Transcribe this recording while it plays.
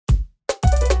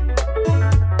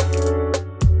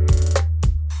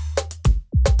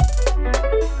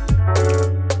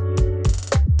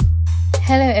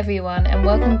everyone, and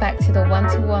welcome back to the 1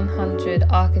 to 100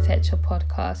 Architecture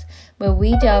podcast, where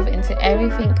we delve into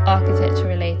everything architecture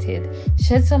related,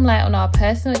 shed some light on our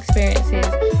personal experiences,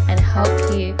 and help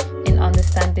you in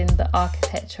understanding the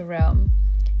architecture realm.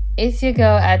 It's your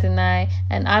girl Adonai,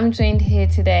 and I'm joined here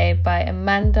today by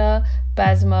Amanda,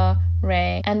 Basma,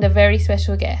 Ray, and a very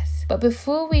special guest. But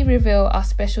before we reveal our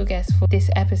special guest for this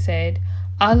episode,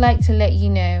 I'd like to let you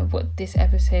know what this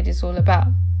episode is all about.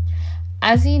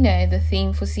 As you know, the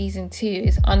theme for season 2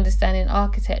 is understanding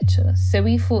architecture, so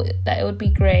we thought that it would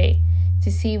be great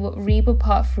to see what Reba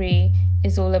Part 3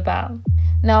 is all about.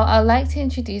 Now, I'd like to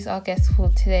introduce our guest for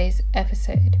today's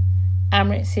episode,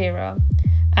 Amrit Sira.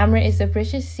 Amrit is a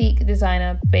British Sikh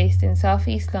designer based in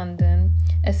southeast London,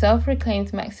 a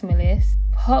self-proclaimed maximalist,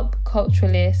 pop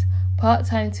culturalist,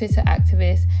 part-time Twitter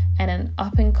activist, and an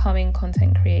up-and-coming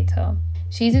content creator.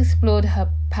 She's explored her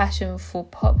passion for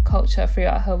pop culture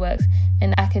throughout her works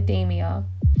in academia,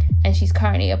 and she's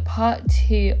currently a Part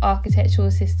 2 architectural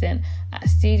assistant at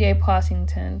Studio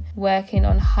Partington, working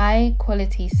on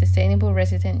high-quality sustainable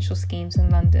residential schemes in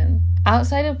London.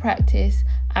 Outside of practice,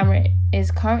 Amrit is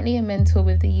currently a mentor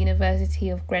with the University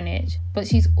of Greenwich, but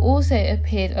she's also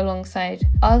appeared alongside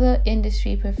other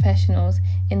industry professionals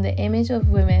in the Image of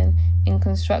Women in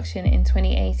Construction in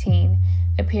 2018,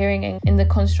 appearing in the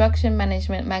Construction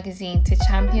Management magazine to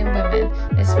champion women,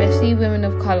 especially women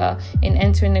of colour, in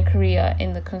entering a career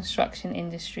in the construction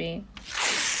industry.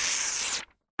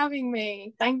 Having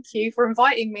me. Thank you for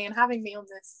inviting me and having me on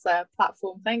this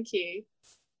platform. Thank you.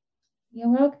 You're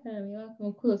welcome.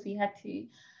 Of course, we had to.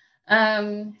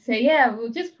 So yeah,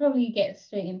 we'll just probably get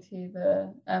straight into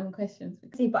the questions.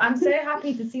 But I'm so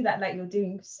happy to see that you're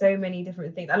doing so many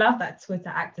different things. I love that Twitter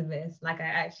activist. I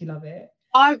actually love it.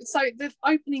 So the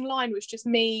opening line was just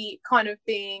me kind of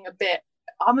being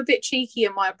I'm a bit cheeky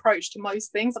in my approach to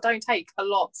most things. I don't take a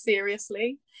lot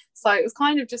seriously. So it was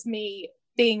kind of just me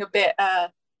being a bit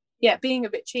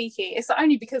cheeky. It's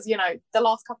only because, the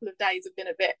last couple of days have been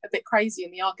a bit crazy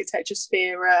in the architecture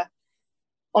sphere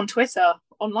on Twitter,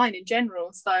 online in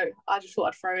general. So I just thought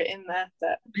I'd throw it in there.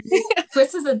 But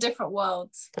Twitter's a different world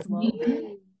as well.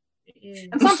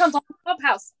 And sometimes on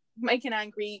Clubhouse, making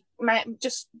angry,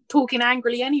 just talking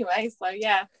angrily anyway. So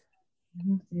yeah.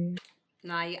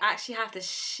 No, you actually have to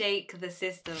shake the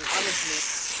system,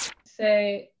 honestly.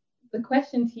 So the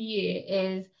question to you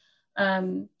is,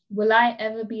 will I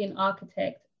ever be an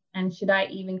architect, and should I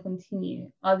even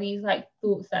continue? Are these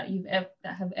thoughts that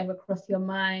that have ever crossed your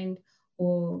mind,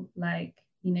 or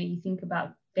you think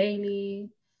about daily?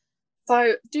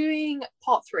 So doing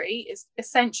Part 3 is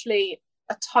essentially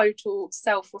a total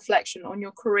self-reflection on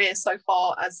your career so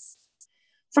far, as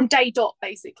from day dot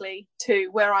basically to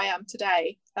where I am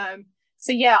today.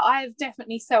 So yeah, I've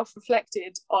definitely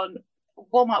self-reflected on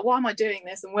why am I doing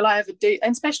this, and will I ever do,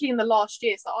 and especially in the last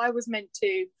year. So I was meant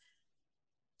to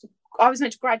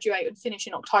graduate and finish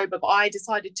in October, but I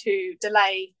decided to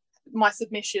delay my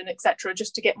submission, etc.,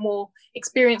 just to get more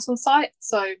experience on site.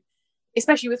 So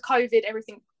especially with COVID,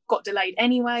 everything got delayed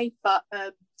anyway, but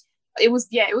it was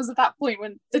at that point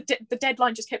when the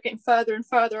deadline just kept getting further and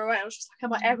further away. I was just like,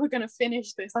 am I ever going to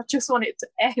finish this? I just want it to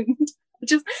end. I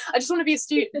just want to be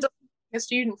a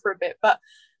student for a bit. But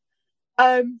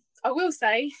I will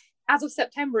say, as of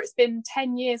September, it's been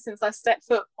 10 years since I stepped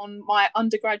foot on my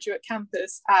undergraduate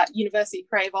campus at University of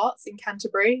Creative Arts in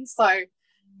Canterbury. So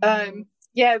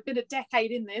I've been a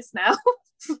decade in this now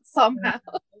somehow.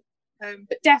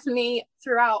 But definitely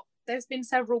throughout, there's been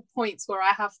several points where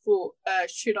I have thought,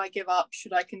 should I give up?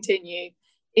 Should I continue?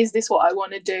 Is this what I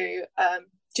want to do?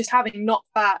 Just having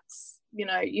knockbacks,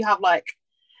 you have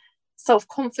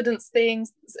self-confidence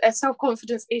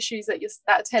issues that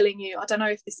are telling you, I don't know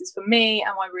if this is for me.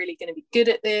 Am I really going to be good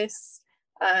at this?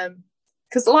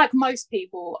 Because like most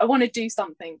people, I want to do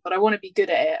something, but I want to be good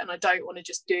at it. And I don't want to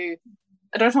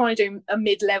do a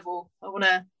mid-level. I want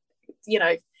to,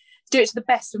 do it to the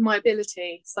best of my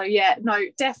ability. So yeah, no,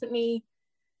 definitely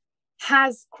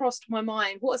has crossed my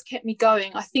mind. What has kept me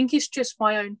going, I think, it's just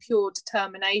my own pure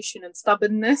determination and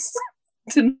stubbornness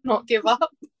to not give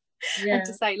up. And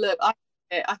to say, look, I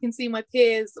can see my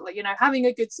peers having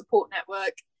a good support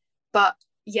network, but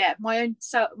yeah, my own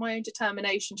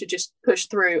determination to just push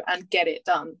through and get it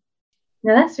done.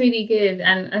 No, that's really good.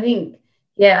 And I think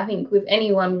with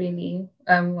anyone really,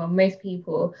 most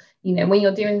people, when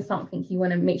you're doing something, you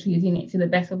want to make sure you're doing it to the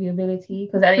best of your ability,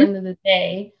 because at the end of the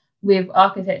day, with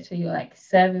architecture, you're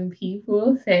serving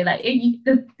people, so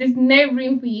there's no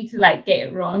room for you to get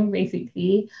it wrong,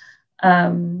 basically.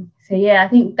 So yeah, I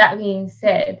think that being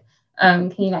said,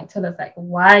 can you tell us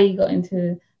why you got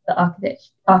into the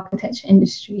architecture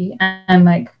industry, and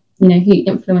who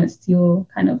influenced your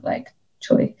kind of like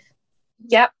choice?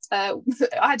 Yep. I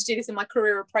had to do this in my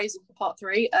career appraisal for part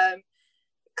 3,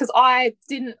 because I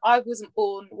wasn't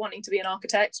born wanting to be an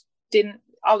architect.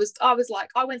 I was like,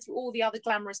 I went through all the other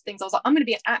glamorous things. I was like, I'm going to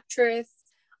be an actress.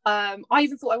 I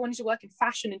even thought I wanted to work in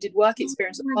fashion and did work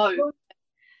experience at Vogue.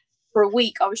 For a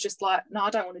week, I was just like, no, I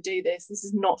don't want to do this. This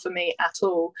is not for me at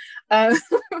all.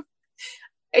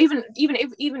 Even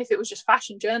if it was just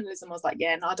fashion journalism, I was like,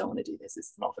 yeah, no, I don't want to do this. This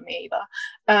is not for me either.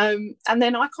 And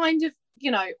then I kind of,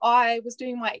 I was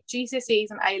doing my GCSEs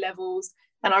and A levels,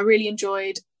 and I really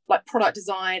enjoyed like product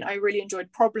design. I really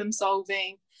enjoyed problem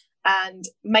solving and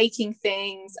making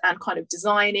things and kind of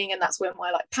designing, and that's where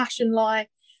my like passion lie.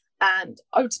 And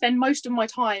I would spend most of my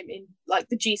time in like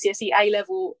the GCSE A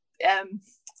level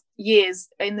years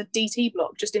in the DT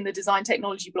block, just in the design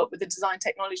technology block with the design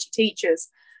technology teachers.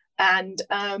 And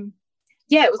I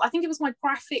think it was my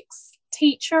graphics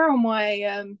teacher or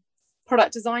my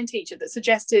product design teacher that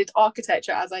suggested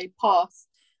architecture as a path,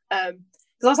 because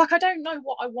I was like, I don't know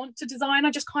what I want to design.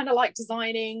 I just kind of like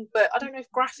designing, but I don't know if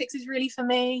graphics is really for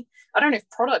me. I don't know if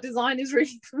product design is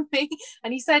really for me.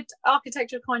 And he said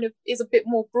architecture kind of is a bit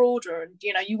more broader, and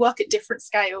you work at different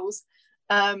scales.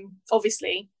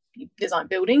 Obviously you design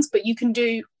buildings, but you can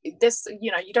do this,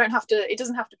 you don't have to, it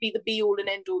doesn't have to be the be all and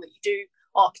end all that you do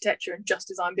architecture and just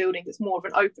design buildings. It's more of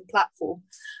an open platform.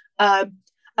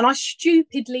 And I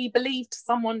stupidly believed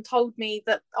someone told me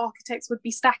that architects would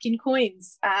be stacking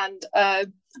coins. And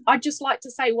I'd just like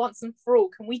to say once and for all,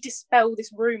 can we dispel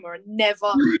this rumour and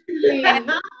never like,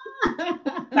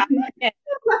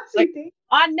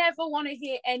 I never want to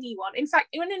hear anyone. In fact,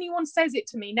 when anyone says it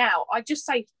to me now, I just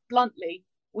say bluntly,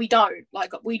 we don't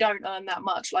earn that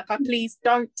much. Like, please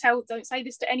don't say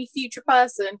this to any future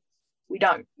person. We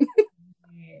don't.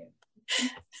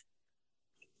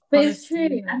 But it's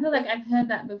true. I feel like I've heard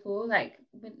that before. Like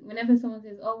whenever someone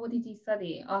says, "Oh, what did you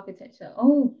study? Architecture."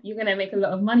 Oh, you're gonna make a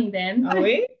lot of money then. Are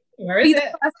we? Where is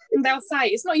it? They'll say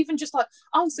it's not even just like,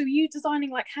 "Oh, so are you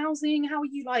designing like housing? How are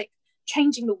you like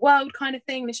changing the world?" kind of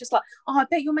thing. And it's just like, "Oh, I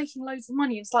bet you're making loads of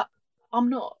money." And it's like, I'm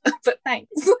not, but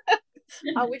thanks.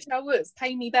 I wish I was.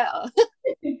 Pay me better.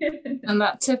 And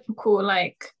that typical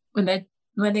like when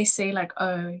they say like,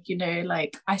 "Oh,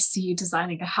 like I see you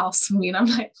designing a house for me," and I'm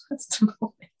like, "What's the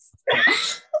point?"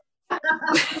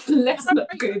 Let's not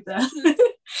go there.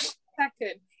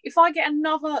 Second, if I get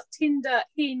another Tinder,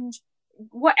 Hinge,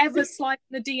 whatever slide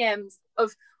in the DMs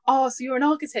of, "Oh, so you're an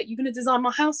architect, you're going to design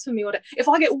my house for me," or if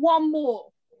I get one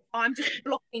more, I'm just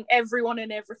blocking everyone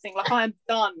and everything. Like, I'm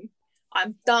done.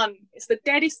 It's the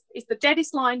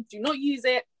deadest line. Do not use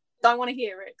it. Don't want to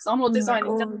hear it, because I'm not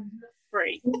designing for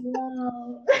free.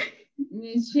 Wow.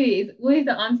 It's true. It's always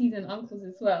the aunties and uncles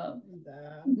as well.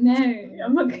 No,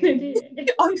 I'm not gonna do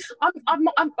it. I'm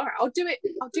all right, I'll do it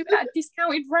at a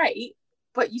discounted rate,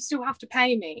 but you still have to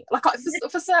pay me. Like,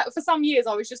 for some years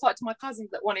I was just like, to my cousins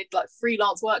that wanted like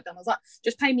freelance work done, I was like,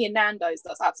 just pay me in Nando's,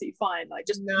 that's absolutely fine. Like,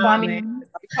 just buy me.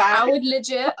 I would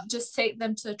legit just take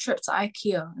them to a trip to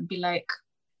IKEA and be like,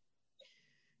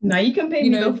 no, you can pay me.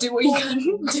 Do what you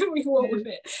want with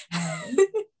it.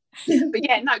 But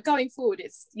yeah, no, going forward,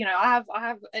 it's I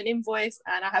have an invoice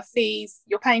and I have fees.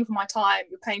 You're paying for my time,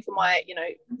 you're paying for my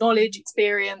knowledge,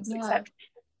 experience, etc.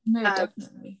 No,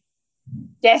 definitely.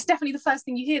 Yeah, it's definitely the first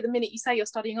thing you hear the minute you say you're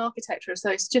studying architecture.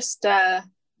 So it's just I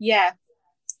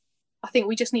think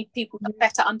we just need people to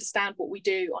better understand what we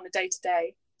do on a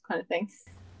day-to-day kind of thing.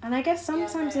 And I guess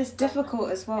sometimes it's difficult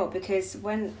as well, because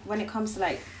when it comes to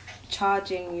like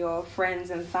charging your friends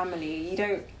and family,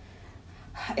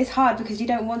 it's hard because you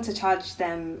don't want to charge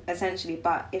them essentially.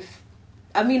 But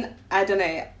I don't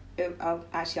know, I'll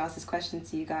actually ask this question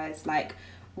to you guys, like,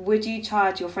 would you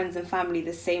charge your friends and family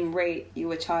the same rate you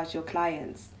would charge your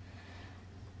clients?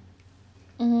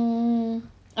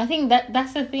 I think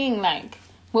that's the thing, like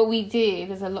what we do,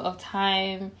 there's a lot of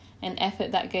time and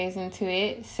effort that goes into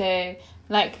it. So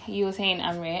like you were saying,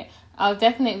 Amrit, I'll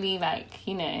definitely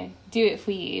do it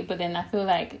for you, but then I feel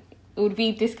like it would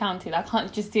be discounted. I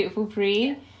can't just do it for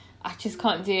free. I just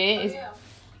can't do it.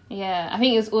 I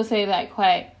think it's also like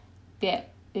quite,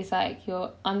 it's like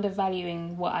you're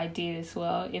undervaluing what I do as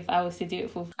well if I was to do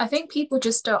it for free. I think people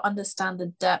just don't understand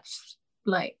the depth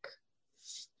like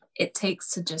it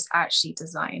takes to just actually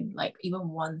design like even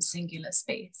one singular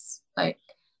space, like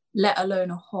let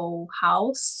alone a whole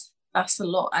house. That's a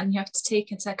lot, and you have to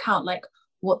take into account like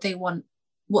what they want,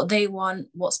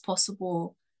 what's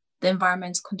possible, the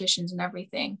environmental conditions and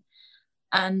everything.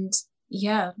 And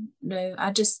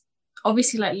I just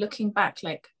obviously like looking back,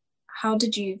 like how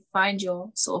did you find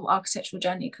your sort of architectural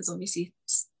journey? Because obviously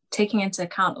taking into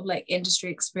account of like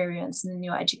industry experience and in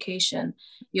your education,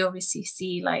 you obviously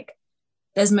see like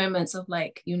there's moments of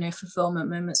like, you know, fulfillment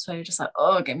moments where you're just like,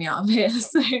 oh, get me out of here.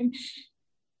 So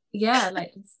yeah,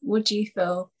 like, what do you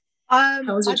feel? How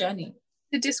was your journey?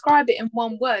 To describe it in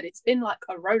one word, it's been like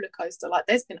a roller coaster. Like,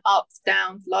 there's been ups,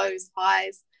 downs, lows,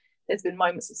 highs. There's been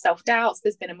moments of self-doubts.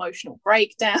 There's been emotional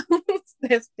breakdowns.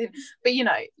 But you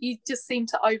know, you just seem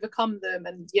to overcome them,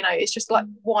 and you know, it's just like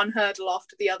one hurdle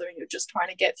after the other, and you're just trying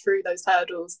to get through those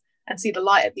hurdles and see the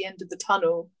light at the end of the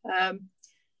tunnel.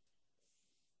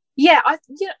 There's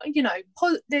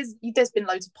been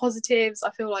loads of positives.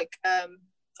 I feel like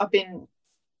I've been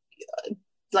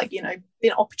like, you know,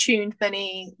 been opportuned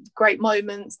many great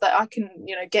moments that I can,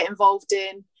 you know, get involved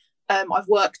in. I've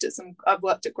worked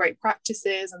at great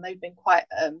practices, and they've been quite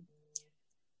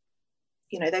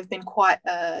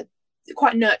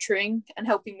quite nurturing and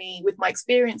helping me with my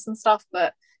experience and stuff.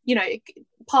 But you know,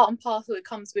 part and parcel, it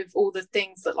comes with all the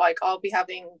things that, like, I'll be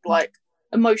having like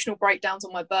emotional breakdowns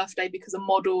on my birthday because a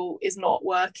model is not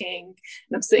working,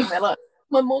 and I'm sitting there like,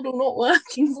 my model not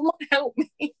working, someone help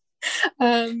me.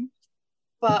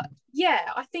 But yeah,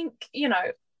 I think, you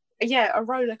know, yeah, a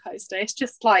roller coaster. It's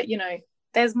just like, you know,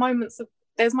 there's moments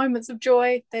of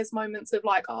joy, there's moments of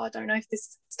like, oh, I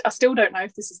still don't know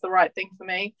if this is the right thing for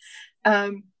me.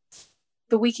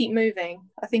 But we keep moving.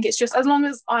 I think it's just, as long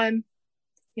as I'm,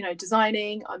 you know,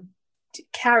 designing,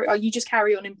 you just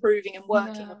carry on improving and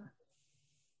working.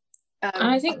 Yeah.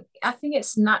 And I think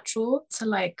it's natural to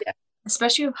like,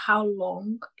 especially with how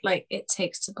long like it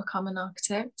takes to become an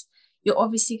architect, you're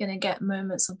obviously going to get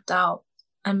moments of doubt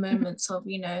and moments of,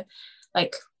 you know,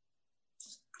 like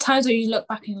times where you look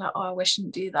back and you're like, oh, I wish I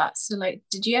didn't do that. So like,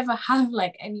 did you ever have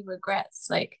like any regrets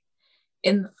like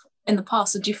in the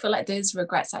past, or do you feel like those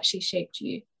regrets actually shaped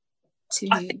you to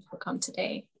who you've become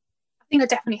today? I think I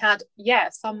definitely had,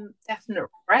 some definite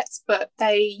regrets, but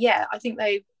I think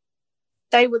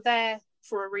they were there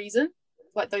for a reason.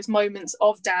 Like those moments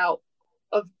of doubt,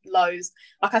 of lows.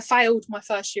 Like, I failed my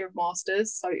first year of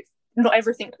masters, so not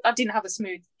everything, I didn't have a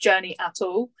smooth journey at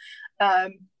all.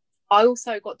 I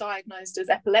also got diagnosed as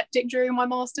epileptic during my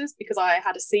masters because I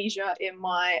had a seizure in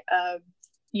my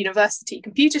university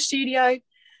computer studio,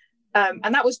 and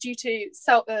that was due to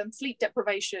sleep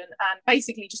deprivation and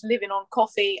basically just living on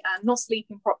coffee and not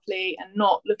sleeping properly and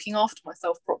not looking after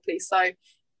myself properly. So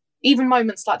even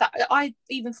moments like that, I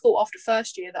even thought after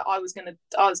first year that I was gonna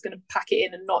pack it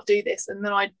in and not do this, and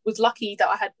then I was lucky that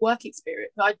I had work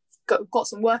experience. I got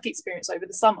some work experience over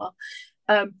the summer,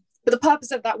 but the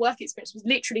purpose of that work experience was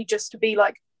literally just to be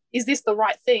like, is this the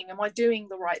right thing? Am I doing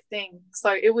the right thing?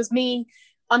 So it was me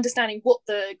understanding what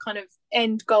the kind of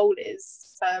end goal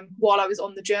is while I was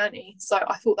on the journey. So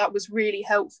I thought that was really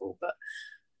helpful. But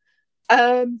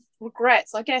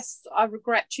regrets, I guess I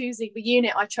regret choosing the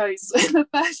unit I chose in the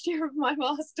first year of my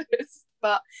masters.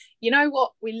 But you know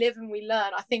what, we live and we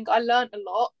learn. I think I learned a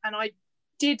lot, and I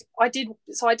did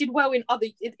well in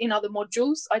other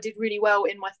modules. I did really well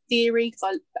in my theory because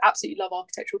I absolutely love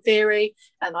architectural theory,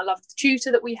 and I loved the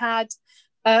tutor that we had.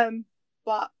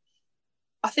 But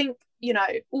I think, you know,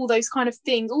 all those kind of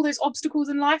things, all those obstacles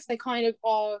in life, they kind of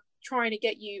are trying to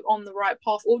get you on the right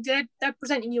path, or they're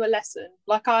presenting you a lesson.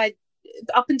 Like,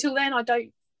 up until then, I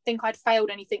don't think I'd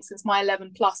failed anything since my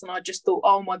 11 plus, and I just thought,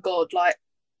 oh my god, like,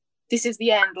 this is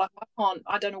the end. Like,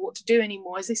 I don't know what to do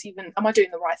anymore. Am I doing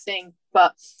the right thing?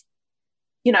 But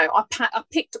you know,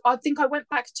 I think I went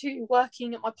back to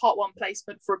working at my part one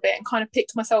placement for a bit and kind of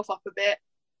picked myself up a bit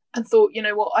and thought, you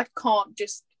know what,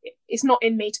 it's not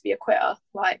in me to be a quitter.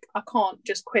 Like, I can't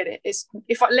just quit it.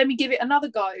 Let me give it another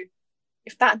go.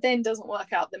 If that then doesn't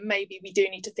work out, then maybe we do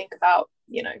need to think about,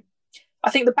 you know, I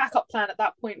think the backup plan at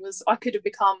that point was I could have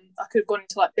gone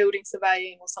into like building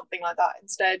surveying or something like that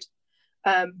instead.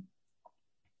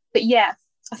 But yeah,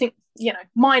 I think, you know,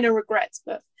 minor regrets,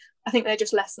 but I think they're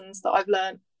just lessons that I've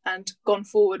learned and gone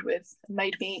forward with and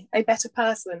made me a better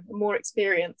person and more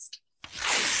experienced.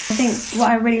 I think what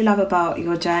I really love about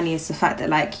your journey is the fact that,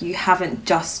 like, you haven't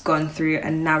just gone through a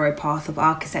narrow path of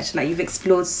architecture. Like, you've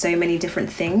explored so many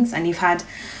different things, and you've had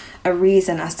a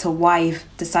reason as to why you've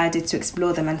decided to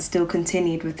explore them and still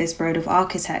continued with this road of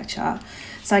architecture.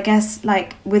 So I guess,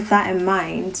 like, with that in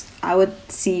mind, I would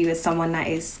see you as someone that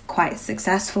is quite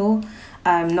successful,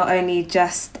 not only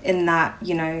just in that,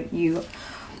 you know,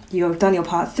 you've done your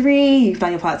part 3, you've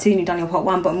done your part 2, and you've done your part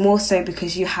 1, but more so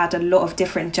because you had a lot of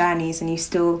different journeys and you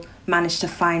still managed to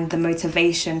find the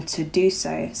motivation to do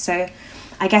so. So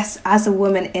I guess, as a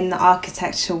woman in the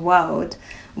architecture world,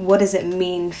 what does it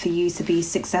mean for you to be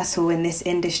successful in this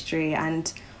industry?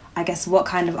 And I guess, what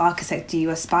kind of architect do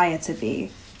you aspire to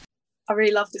be? I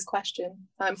really love this question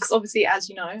because obviously, as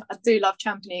you know, I do love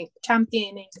championing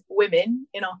women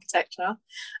in architecture.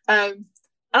 And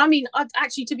I mean,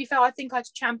 to be fair, I think I'd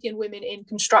champion women in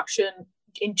construction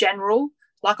in general.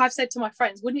 Like I've said to my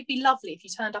friends, wouldn't it be lovely if you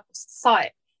turned up at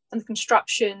site and the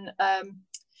construction,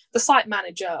 the site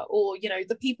manager, or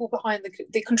the people behind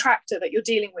the contractor that you're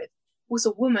dealing with was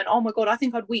a woman? Oh my god, I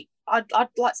think I'd weep. I'd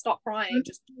like start crying,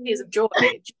 just tears of joy.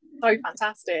 It's so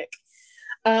fantastic.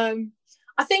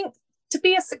 I think to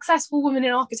be a successful woman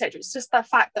in architecture, it's just the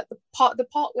fact that the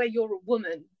part where you're a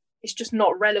woman is just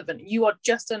not relevant. You are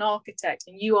just an architect,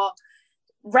 and you are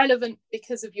relevant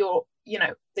because of your,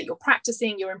 that you're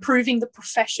practicing, you're improving the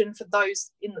profession for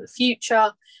those in the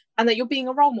future, and that you're being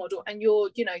a role model, and you're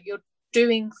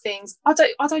doing things. I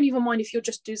don't even mind if you're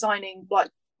just designing like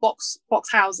box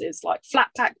houses, like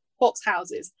flat pack box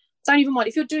houses. Don't even mind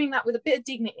if you're doing that with a bit of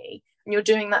dignity, and you're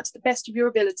doing that to the best of your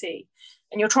ability,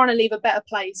 and you're trying to leave a better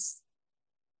place,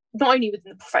 not only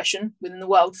within the profession, within the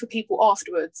world, for people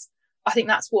afterwards. I think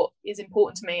that's what is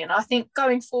important to me. And I think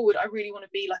going forward, I really want to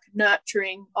be like a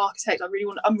nurturing architect. I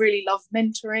really love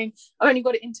mentoring. I only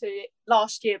got into it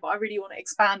last year, but I really want to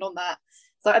expand on that.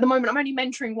 So at the moment, I'm only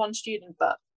mentoring one student,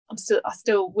 but I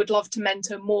still would love to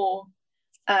mentor more.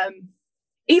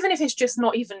 Even if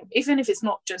it's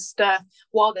not just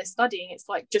while they're studying, it's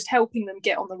like just helping them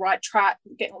get on the right track,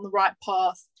 get on the right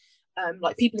path.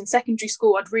 Like people in secondary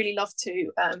school, I'd really love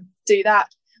to do that.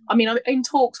 I mean, I'm in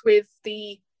talks with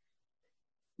the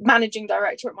managing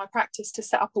director at my practice to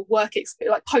set up a work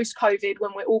experience, like post-COVID, when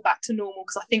we're all back to normal,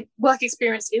 because I think work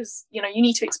experience is, you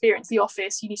need to experience the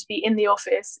office, you need to be in the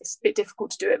office. It's a bit difficult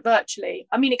to do it virtually.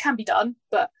 I mean, it can be done,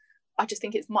 but I just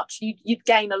think it's you'd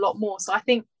gain a lot more. So I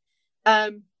think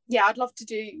I'd love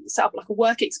to set up like a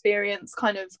work experience,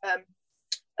 kind of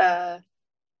a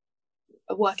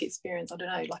work experience. I don't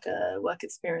know, like a work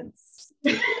experience.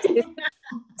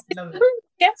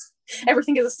 Yes,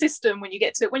 everything is a system. When you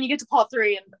get to part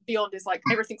 3 and beyond, is like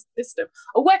everything's a system.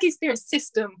 A work experience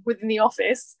system within the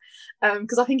office,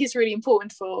 because I think it's really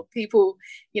important for people,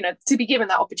 to be given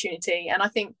that opportunity. And I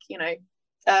think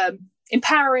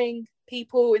empowering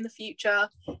people in the future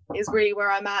is really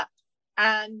where I'm at.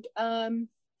 And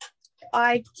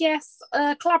I guess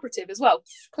collaborative as well.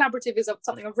 Collaborative is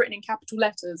something I've written in capital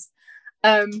letters.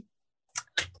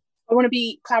 I want to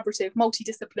be collaborative,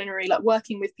 multidisciplinary, like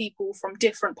working with people from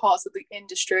different parts of the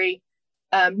industry,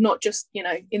 not just,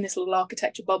 in this little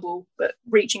architecture bubble, but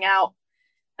reaching out.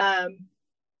 I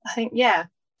think,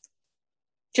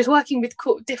 just working with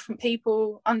different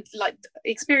people and like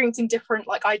experiencing different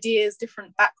like ideas,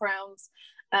 different backgrounds,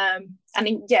 and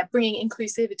bringing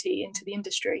inclusivity into the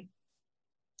industry.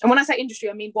 And when I say industry,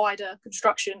 I mean wider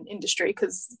construction industry,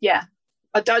 because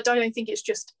I don't think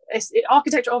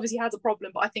architecture obviously has a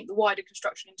problem, but I think the wider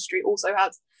construction industry also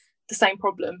has the same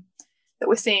problem, that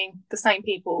we're seeing the same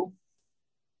people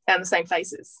and the same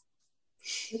faces.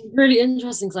 It's really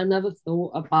interesting, because I never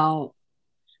thought about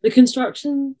the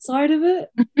construction side of it.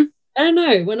 I don't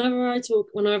know,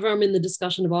 whenever I'm in the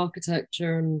discussion of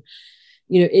architecture and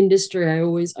industry, I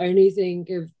always only think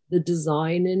of the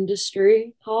design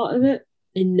industry part of it.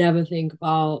 I never think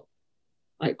about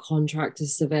like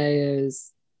contractors,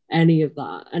 surveyors, any of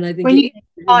that. And I think when you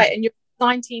fight and you're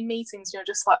 19 meetings, you're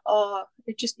just like, oh,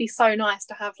 it'd just be so nice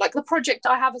to have, like, the project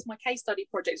I have as my case study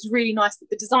project is really nice.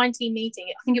 The design team meeting,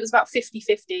 I think it was about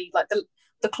 50-50. Like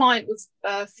the client was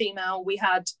female. We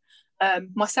had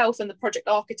myself and the project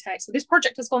architect. So this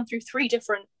project has gone through 3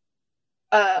 different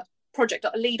project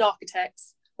lead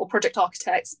architects or project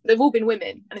architects. They've all been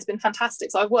women, and it's been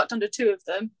fantastic. So I've worked under 2 of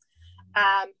them.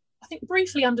 I think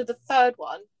briefly under the 3rd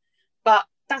one, but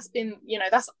that's been,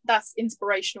 that's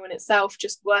inspirational in itself,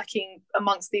 just working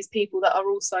amongst these people that are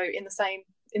also in the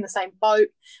same boat.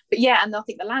 But and I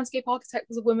think the landscape architect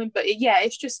was a woman. But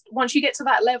it's just, once you get to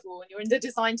that level and you're in the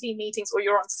design team meetings or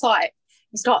you're on site,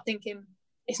 you start thinking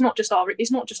it's not just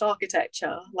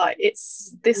architecture, like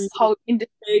it's this whole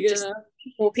industry, just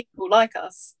more people like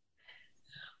us.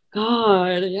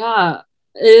 God, yeah,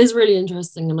 it is really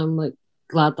interesting, and I'm like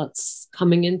glad that's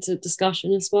coming into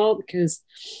discussion as well, because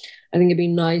I think it'd be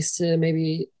nice to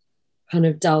maybe kind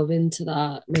of delve into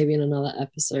that maybe in another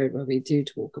episode, where we do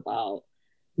talk about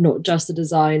not just the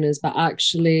designers, but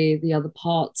actually the other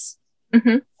parts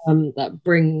that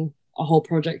bring a whole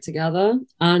project together,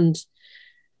 and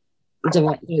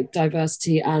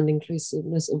diversity and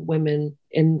inclusiveness of women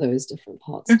in those different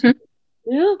parts.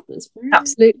 Yeah, that's very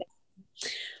absolutely.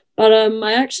 But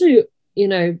I actually,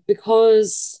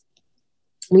 because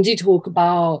we do talk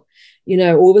about,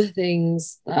 all the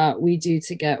things that we do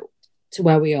to get to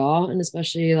where we are, and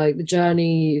especially like the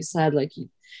journey you said, like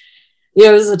you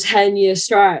know, it was a 10-year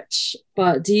stretch,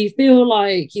 but do you feel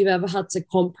like you've ever had to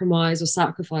compromise or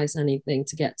sacrifice anything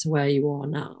to get to where you are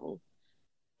now?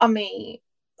 I mean,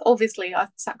 obviously I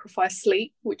sacrificed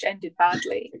sleep, which ended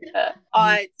badly.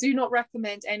 I do not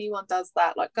recommend anyone does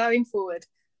that. Like, going forward,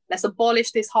 let's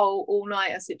abolish this whole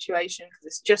all-nighter situation, because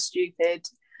it's just stupid.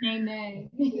 I know.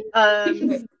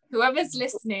 Whoever's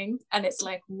listening and it's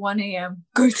like 1 a.m,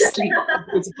 go to sleep.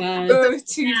 Go to bed. Go to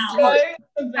sleep.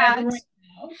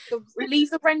 Leave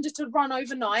the render to run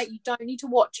overnight. You don't need to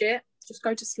watch it. Just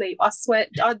go to sleep. I swear,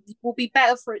 I will be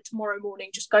better for it tomorrow morning.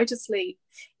 Just go to sleep.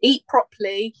 Eat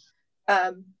properly.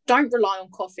 Don't rely on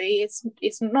coffee. It's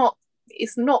not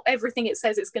everything it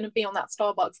says it's going to be on that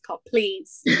Starbucks cup.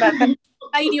 Please, that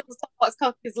lady on the Starbucks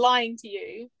cup is lying to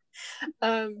you.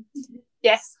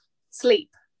 Yes, sleep.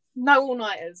 No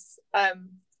all-nighters. I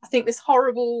think this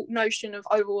horrible notion of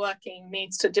overworking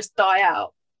needs to just die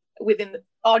out within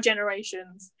our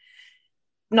generations.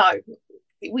 No,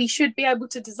 we should be able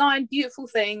to design beautiful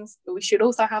things, but we should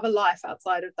also have a life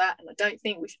outside of that, and I don't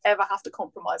think we should ever have to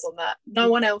compromise on that. No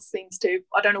one else seems to.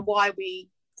 I don't know why we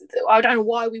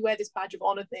wear this badge of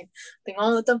honor thing.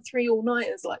 Oh, I've done 3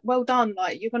 all-nighters. Like, well done.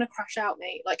 Like, you're gonna crash out,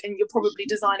 mate. Like, and you're probably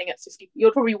designing at 50,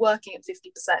 you're probably working at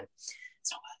 50%.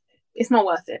 It's not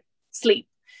worth it. Sleep.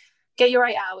 Get your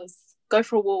 8 hours. Go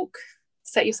for a walk.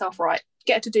 Set yourself right.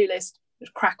 Get a to-do list.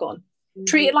 Just crack on. Mm-hmm.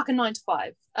 Treat it like a 9 to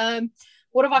 5.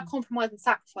 What have I compromised and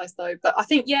sacrificed though? But I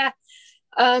think, so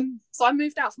I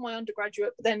moved out for my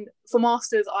undergraduate, but then for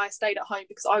masters I stayed at home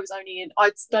because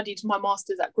I'd studied my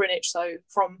masters at Greenwich, so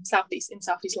from southeast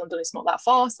London, it's not that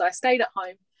far, so I stayed at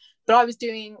home. But I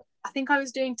think I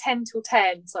was doing 10 till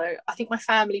 10, so I think my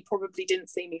family probably didn't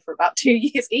see me for about 2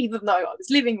 years, even though I was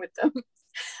living with them.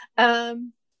 I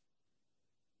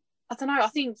don't know, I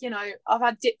think, I've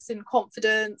had dips in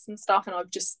confidence and stuff, and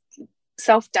I've just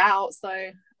self-doubt,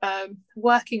 so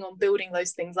working on building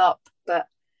those things up. But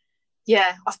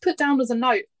yeah, I've put down as a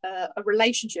note a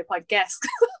relationship, I guess.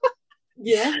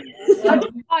 Yeah. I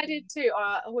decided to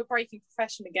we're breaking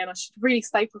profession again, I should really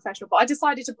stay professional, but I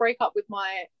decided to break up with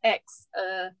my ex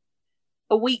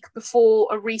a week before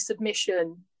a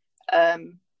resubmission,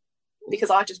 because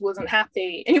I just wasn't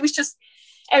happy, and it was just,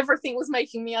 everything was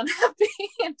making me unhappy.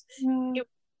 And it was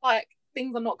like,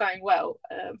 things are not going well,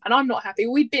 and I'm not happy.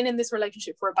 We'd been in this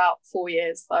relationship for about 4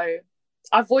 years, so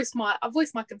I voiced my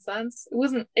concerns. It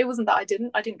wasn't that I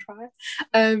didn't try.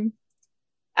 And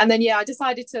then I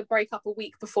decided to break up a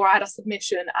week before I had a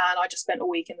submission, and I just spent a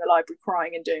week in the library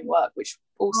crying and doing work, which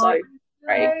also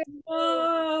great.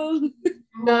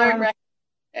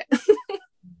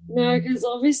 No, because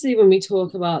obviously when we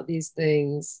talk about these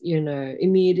things,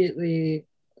 immediately,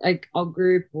 like our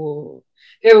group or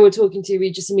whoever we're talking to,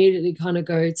 we just immediately kind of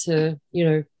go to,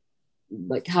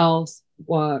 like health,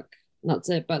 work, and that's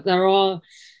it. But there are,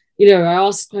 I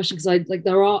asked the question because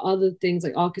there are other things,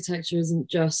 like architecture isn't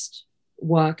just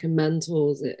work and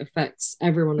mentals, it affects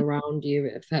everyone around you,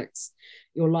 it affects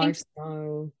your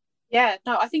lifestyle. Yeah,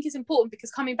 no, I think it's important,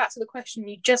 because coming back to the question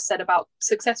you just said about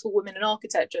successful women in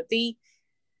architecture, the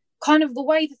kind of the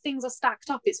way that things are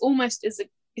stacked up, it's almost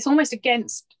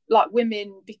against like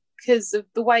women, because of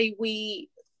the way we're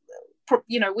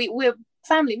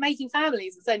making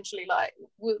families, essentially. Like,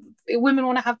 women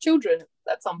want to have children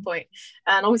at some point,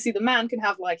 and obviously the man can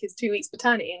have like his 2 weeks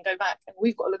paternity and go back, and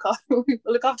we've got to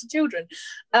look after children.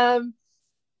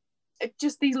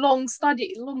 Just these long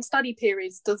study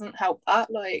periods doesn't help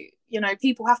that. Like,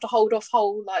 people have to hold off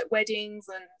whole like weddings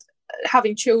and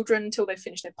having children until they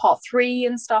finish their part 3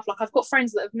 and stuff. Like, I've got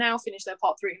friends that have now finished their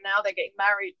part 3 and now they're getting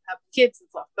married, have kids and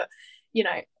stuff. But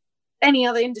any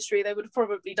other industry, they would have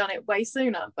probably done it way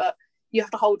sooner. But you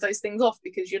have to hold those things off,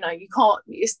 because you can't.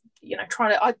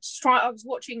 I was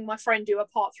watching my friend do a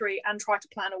part 3 and try to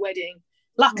plan a wedding.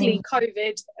 Luckily,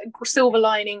 COVID, silver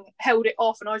lining, held it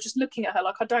off, and I was just looking at her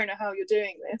like, I don't know how you're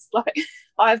doing this. Like,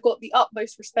 I've got the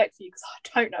utmost respect for you, because I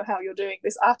don't know how you're doing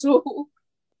this at all.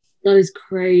 That is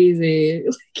crazy.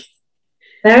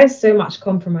 There is so much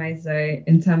compromise though,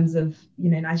 in terms of,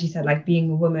 as you said, like being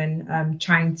a woman,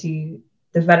 trying to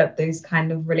develop those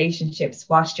kind of relationships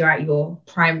whilst you're at your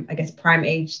prime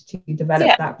age to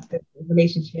develop that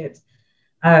relationships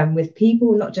with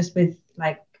people, not just with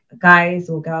like guys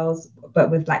or girls,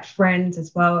 but with like friends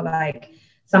as well. Like,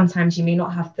 sometimes you may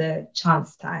not have the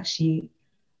chance to actually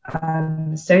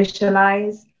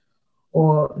socialize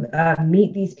or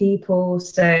meet these people.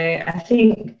 So I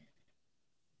think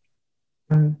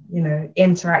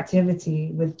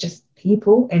interactivity with just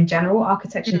people in general,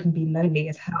 architecture can be lonely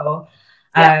as hell.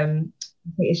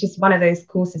 It's just one of those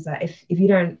courses that if you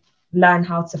don't learn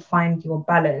how to find your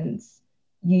balance,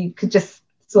 you could just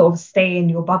sort of stay in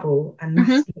your bubble, and that's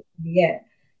literally it,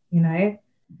 you know.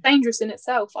 Dangerous in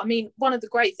itself. I mean, one of the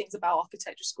great things about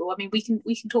architecture school, I mean, we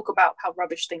can talk about how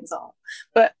rubbish things are,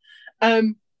 but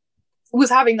was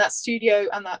having that studio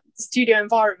and that studio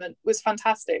environment was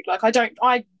fantastic. Like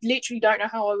I literally don't know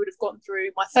how I would have gotten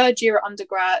through my third year at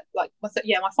undergrad, like my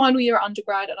final year at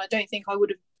undergrad, and I don't think I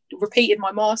would have repeated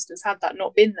my masters had that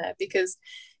not been there, because,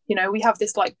 you know, we have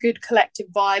this like good collective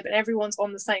vibe and everyone's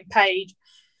on the same page,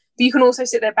 but you can also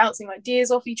sit there bouncing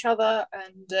ideas off each other,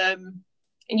 and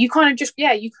you kind of just,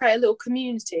 you create a little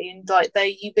community, and like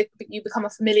you become a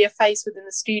familiar face within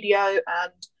the studio,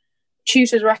 and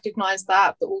tutors recognize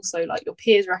that, but also like your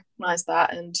peers recognize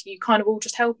that, and you kind of all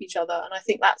just help each other. And I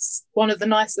think that's one of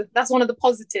the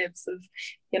positives of,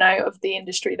 you know, of the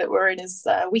industry that we're in, is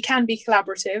we can be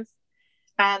collaborative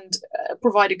and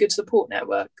provide a good support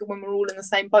network when we're all in the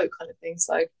same boat, kind of thing.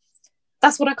 So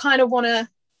that's what I kind of want to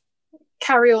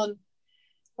carry on,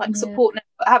 like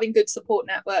having good support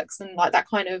networks and like that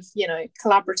kind of, you know,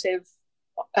 collaborative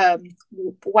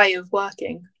way of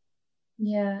working.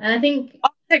 Yeah, and I think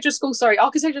architecture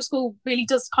school really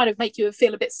does kind of make you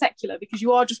feel a bit secular, because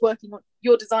you are just working on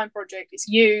your design project. It's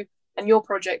you and your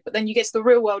project, but then you get to the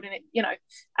real world, and it, you know,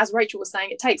 as Rachel was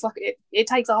saying, it takes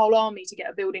a whole army to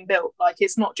get a building built. Like,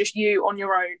 it's not just you on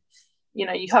your own. You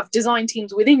know, you have design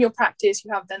teams within your practice,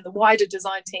 you have then the wider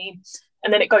design team,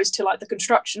 and then it goes to like the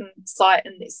construction site,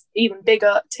 and it's even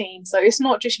bigger team. So it's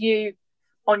not just you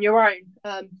on your own.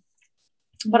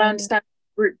 But I understand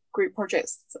group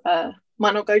projects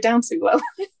might not go down too well.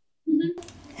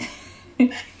 No,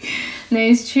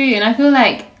 it's true. And I feel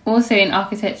like also in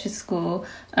architecture school,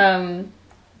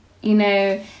 you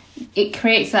know, it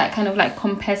creates that kind of like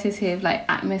competitive like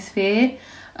atmosphere,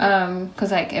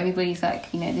 because like everybody's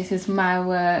like, you know, this is my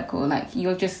work, or like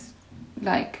you're just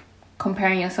like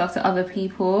comparing yourself to other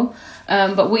people.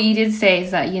 But what you did say is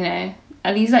that, you know,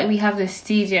 at least like we have the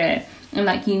studio, and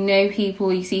like, you know,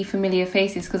 people, you see familiar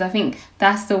faces, because I think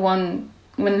that's the one,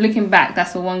 when looking back,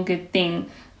 that's the one good thing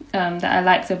that I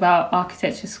liked about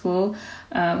architecture school,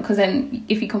 because then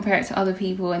if you compare it to other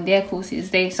people and their courses,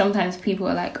 sometimes people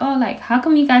are like, oh, like, how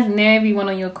come you guys know everyone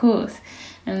on your course?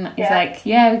 And it's like,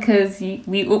 because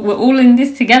we're all in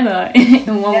this together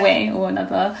in one way or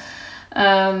another.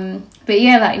 But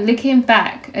yeah, like looking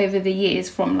back over the years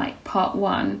from like part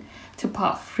 1 to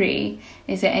part 3,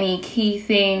 is there any key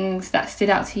things that stood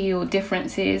out to you or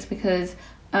differences? Because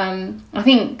I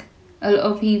think a lot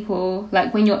of people,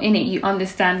 like when you're in it, you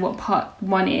understand what part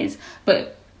 1 is,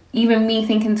 but even me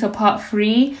thinking to part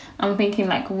 3, I'm thinking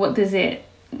like, what's there,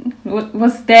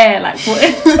 like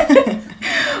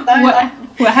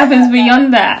what happens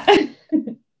beyond that?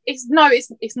 It's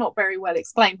not very well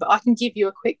explained, but I can give you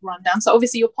a quick rundown. So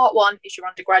obviously your part 1 is your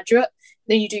undergraduate,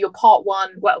 then you do your part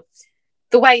 1, well,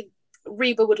 the way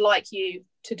RIBA would like you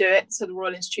to do it, so the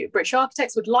Royal Institute of British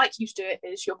Architects would like you to do it,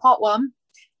 is your part 1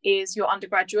 is your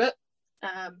undergraduate,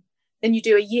 then you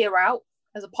do a year out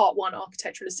as a part 1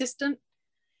 architectural assistant,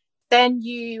 then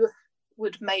you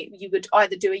would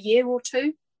either do a year or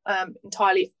 2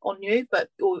 entirely on you,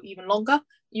 or even longer.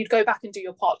 You'd go back and do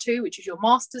your part 2, which is your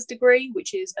master's degree,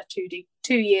 which is a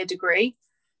 2-year degree,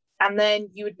 and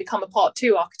then you would become a part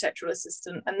 2 architectural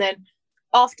assistant. And then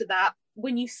after that,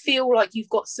 when you feel like you've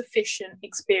got sufficient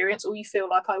experience, or you feel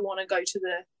like I want to go to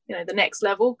the next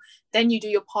level, then you do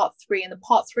your part 3. And the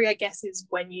part 3, I guess, is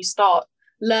when you start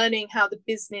learning how the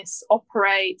business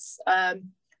operates,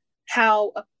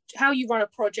 how you run a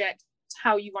project,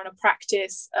 how you run a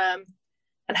practice,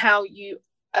 and how you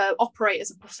operate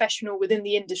as a professional within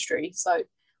the industry. So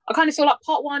I kind of feel like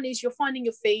part 1 is you're finding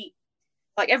your feet,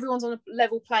 like everyone's on a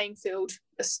level playing field,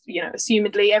 you know,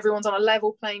 assumedly everyone's on a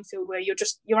level playing field, where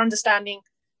you're understanding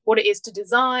what it is to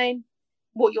design,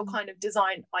 what your kind of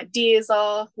design ideas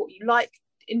are, what you like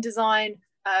in design,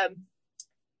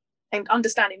 and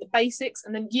understanding the basics.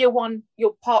 And then year 1,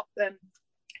 your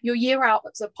year out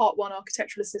as a part 1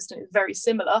 architectural assistant is very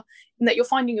similar, in that you're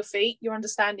finding your feet, you're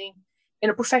understanding in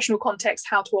a professional context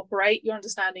how to operate, you're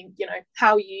understanding, you know,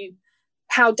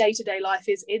 how day-to-day life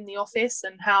is in the office,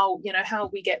 and how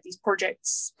we get these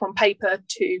projects from paper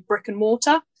to brick and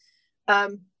mortar.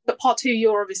 But part 2,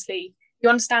 you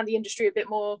understand the industry a bit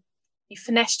more, you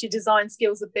finessed your design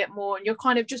skills a bit more, and you're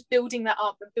kind of just building that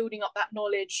up and building up that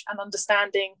knowledge and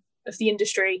understanding of the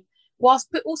industry, whilst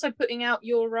also putting out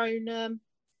your own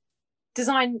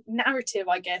design narrative,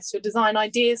 I guess, your design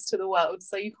ideas to the world.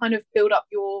 So you kind of build up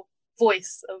your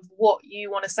voice of what you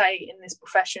want to say in this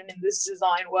profession, in this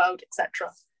design world,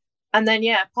 etc. And then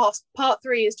part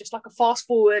 3 is just like a fast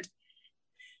forward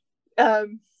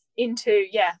into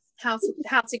how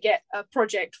to get a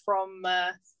project from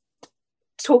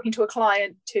talking to a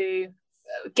client to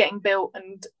getting built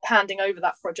and handing over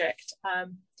that project. I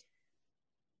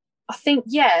think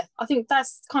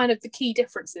that's kind of the key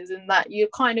differences, in that you're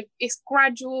kind of, it's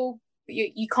gradual.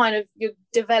 You're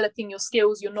developing your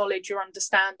skills, your knowledge, your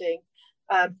understanding.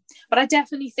 But I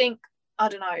definitely think, I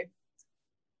don't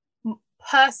know,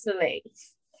 personally,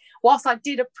 whilst I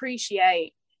did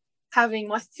appreciate having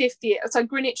my 5th year,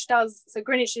 Greenwich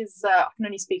is, I can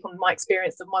only speak on my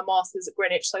experience of my master's at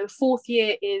Greenwich. So the 4th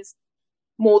year is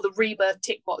more the REBA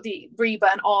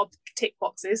and ARB tick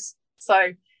boxes.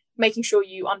 So making sure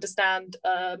you understand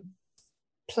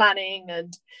planning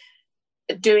and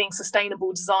doing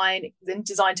sustainable design, then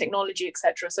design technology,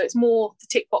 etc. So it's more the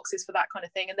tick boxes for that kind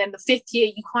of thing. And then the 5th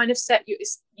year, you kind of set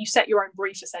your own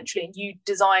brief, essentially, and you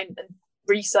design and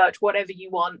research whatever you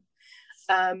want.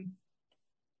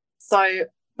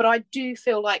 But I do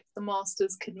feel like the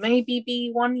masters could maybe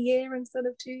be 1 year instead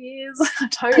of 2 years.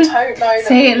 I don't know.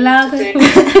 Say it louder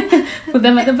for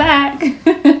them at the back.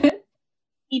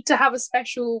 Need to have a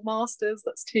special masters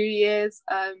that's 2 years.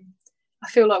 I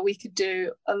feel like we could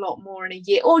do a lot more in a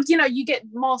year. Or, you get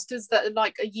masters that are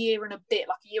like a year and a bit,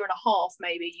 like a year and a half,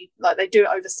 maybe. Like they do it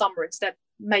over summer instead.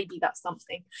 Maybe that's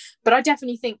something. But I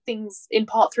definitely think things in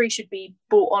part 3 should be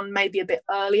brought on maybe a bit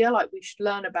earlier. Like we should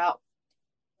learn about,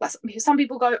 like, some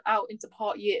people go out into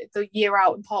the year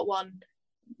out in part 1,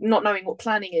 not knowing what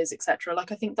planning is, etc.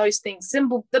 Like I think those things,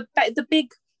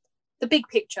 the big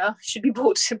picture should be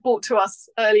brought to us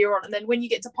earlier on, and then when you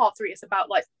get to part 3, it's about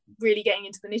like really getting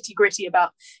into the nitty gritty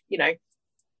about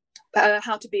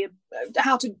how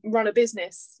to run a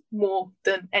business more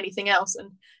than anything else,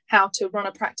 and how to run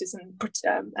a practice and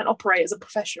operate as a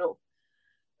professional.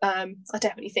 I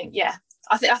definitely think,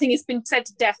 I think it's been said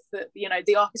to death that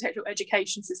the architectural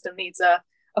education system needs a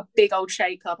big old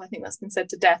shake up. I think that's been said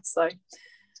to death. So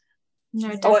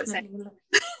no, definitely.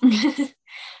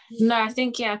 No, I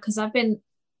think because I've been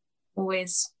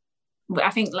always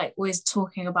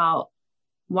talking about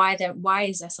why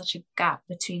is there such a gap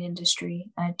between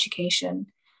industry and education,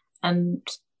 and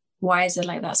why is there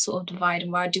like that sort of divide,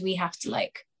 and why do we have to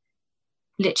like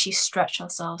literally stretch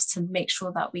ourselves to make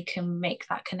sure that we can make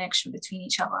that connection between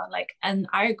each other? Like, and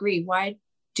I agree, why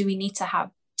do we need to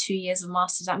have 2 years of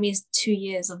masters? That means 2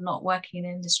 years of not working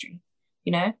in industry,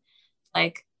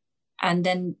 like, and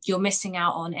then you're missing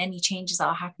out on any changes that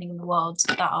are happening in the world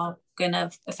that are going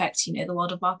to affect, the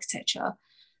world of architecture.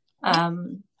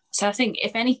 So I think,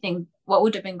 if anything, what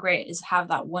would have been great is have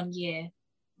that 1 year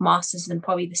masters, and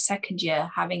probably the 2nd year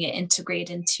having it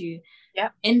integrated into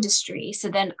industry. So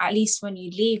then at least when you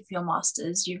leave your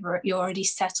masters, you're already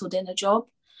settled in a job,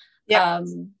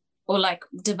 or like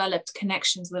developed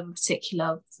connections with a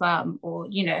particular firm, or,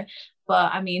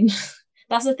 but I mean,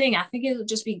 that's the thing. I think it would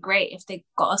just be great if they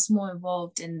got us more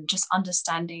involved in just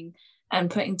understanding and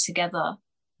putting together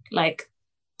like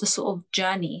the sort of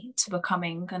journey to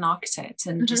becoming an architect,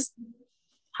 and just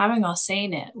having our say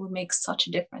in it would make such a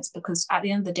difference, because at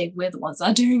the end of the day, we're the ones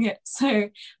that are doing it. So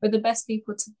we're the best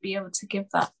people to be able to give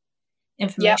that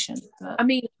information. But I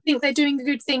mean, I think they're doing a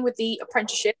good thing with the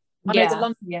apprenticeship. I know the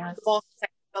London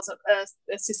Architect does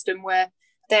a system where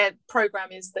their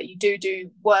program is that you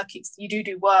do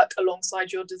work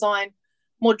alongside your design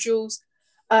modules.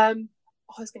 I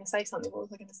was going to say something. What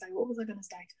was I going to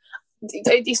say?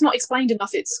 It's not explained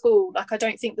enough at school. Like, I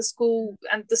don't think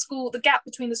the gap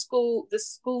between the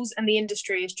schools and the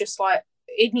industry is just like,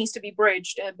 it needs to be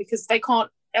bridged, because they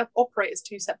can't operate as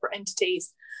 2 separate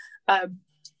entities.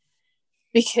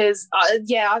 Because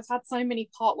I've had so many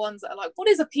part 1s that are like, what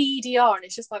is a PEDR? And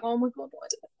it's just like, oh my god, I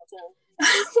don't know.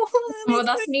 Well,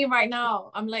 that's me right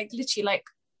now. I'm like literally like,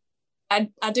 I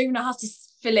don't even know how to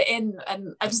fill it in,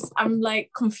 and I'm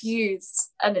like confused,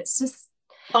 and it's just,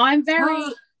 I'm very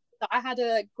I had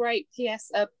a great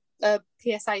PSA,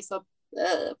 so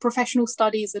professional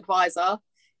studies advisor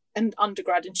and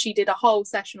undergrad, and she did a whole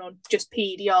session on just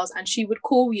PEDRs, and she would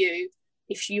call you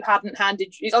if you hadn't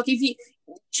handed, like,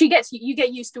 you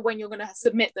get used to when you're going to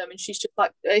submit them, and she's just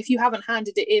like, if you haven't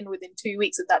handed it in within 2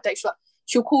 weeks of that date,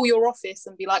 she'll call your office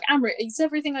and be like, Amrit, is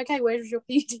everything okay? Where's your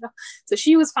PEDR? So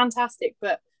she was fantastic.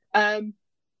 But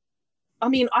I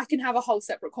mean, I can have a whole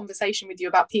separate conversation with you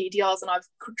about PEDRs, and I've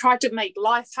tried to make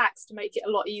life hacks to make it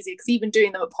a lot easier, because even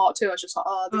doing them at part 2, I was just like,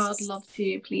 I'd love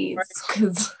to, please.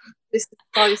 This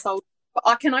is so but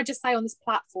I just say on this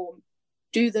platform,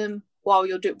 do them while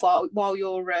you're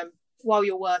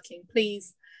working.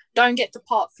 Please don't get to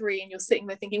part 3 and you're sitting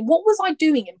there thinking, what was I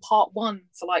doing in part 1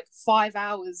 for like 5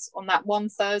 hours on that one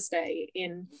Thursday?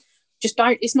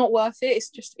 It's not worth it. It's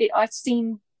just I've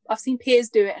seen peers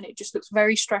do it, and it just looks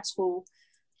very stressful,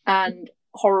 and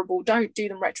horrible. Don't do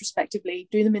them retrospectively,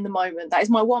 do them in the moment. That is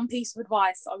my one piece of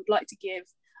advice I would like to give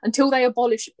until they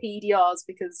abolish PDRs,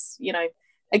 because, you know,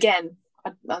 again,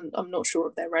 I'm not sure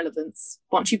of their relevance.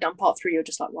 Once you've done part 3, you're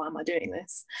just like, why am I doing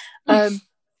this?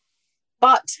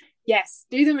 But yes,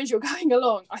 do them as you're going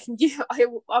along.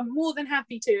 I'm more than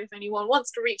happy to, if anyone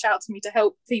wants to reach out to me to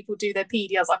help people do their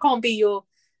PDRs. I can't be your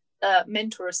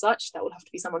mentor as such. That will have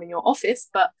to be someone in your office,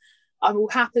 but I will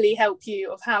happily help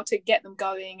you of how to get them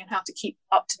going and how to keep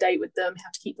up to date with them, how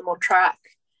to keep them on track.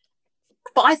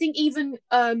 But I think even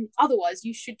otherwise,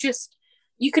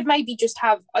 you could maybe just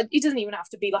have, it doesn't even have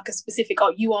to be like a specific,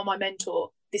 oh, you are my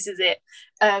mentor, this is it.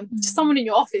 Someone in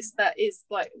your office that is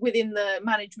like within the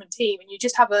management team, and you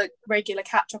just have a regular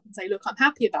catch up and say, look, I'm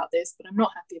happy about this, but I'm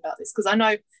not happy about this, because I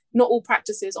know not all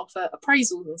practices offer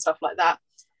appraisals and stuff like that.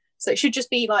 So it should just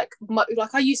be like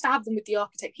I used to have them with the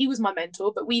architect. He was my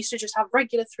mentor, but we used to just have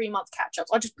regular 3-month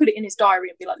catch-ups. I just put it in his diary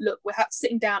and be like, look, we're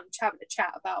sitting down and having a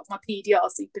chat about my PDR,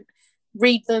 so you can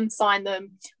read them, sign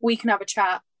them, we can have a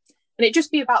chat. And it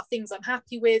just be about things I'm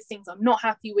happy with, things I'm not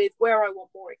happy with, where I want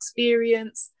more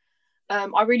experience.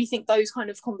 I really think those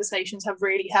kind of conversations have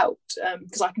really helped,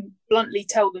 because I can bluntly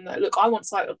tell them that, look, I want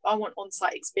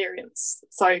on-site experience.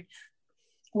 So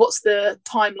what's the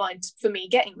timeline for me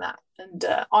getting that? And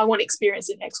I want experience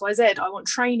in XYZ. I want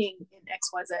training in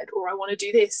XYZ, or I want to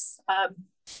do this. I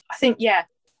think, yeah,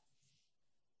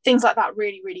 things like that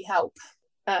really, really help.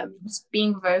 Just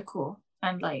being vocal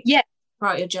and like, yeah,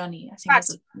 throughout your journey, I think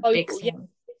that's a big thing. Yeah.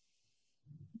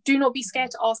 Do not be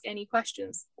scared to ask any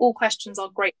questions. All questions are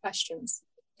great questions.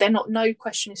 No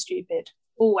question is stupid.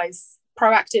 Always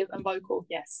proactive and vocal.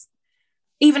 Yes.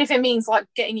 Even if it means like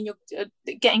getting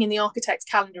in the architect's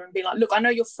calendar and be like, look, I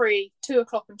know you're free 2:00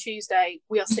 on Tuesday.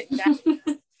 We are sitting down.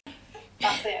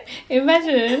 That's it.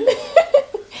 Imagine.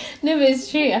 No, but it's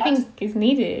true. I think it's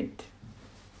needed.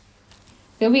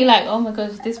 They'll be like, oh my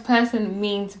gosh, this person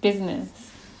means business.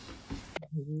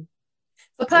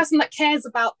 The person that cares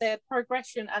about their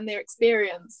progression and their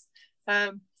experience.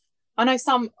 I know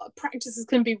some practices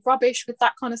can be rubbish with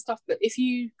that kind of stuff, but if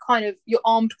you're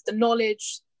armed with the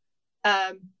knowledge,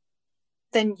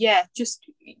 then yeah, just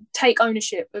take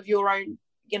ownership of your own,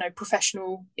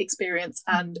 professional experience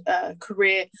and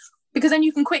career, because then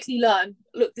you can quickly learn,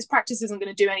 look, this practice isn't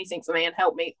going to do anything for me and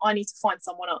help me. I need to find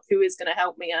someone else who is going to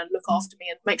help me and look after me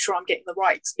and make sure I'm getting the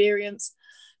right experience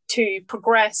to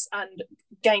progress and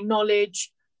gain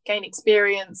knowledge, gain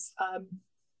experience. I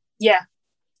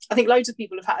think loads of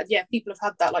people have had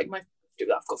that. Like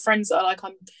I've got friends that are like,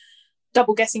 I'm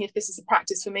double guessing if this is a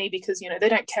practice for me, because they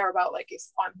don't care about like if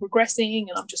I'm progressing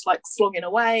and I'm just like slogging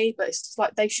away, but it's just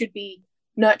like they should be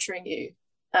nurturing you.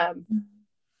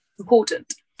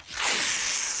 Important.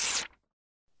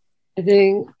 I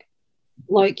think,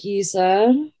 like you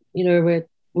said,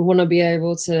 we want to be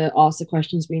able to ask the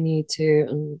questions we need to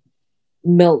and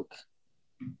milk,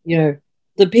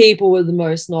 the people with the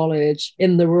most knowledge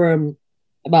in the room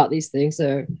about these things.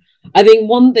 So I think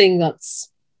one thing that's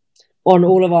on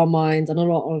all of our minds and on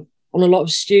a lot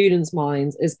of students'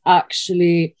 minds is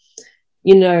actually,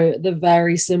 the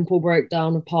very simple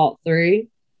breakdown of part 3.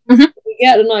 Mm-hmm. We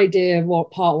get an idea of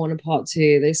what part 1 and part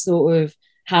 2, they sort of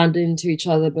hand into each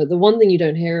other, but the one thing you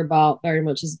don't hear about very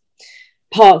much is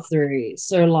part 3.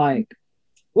 So like,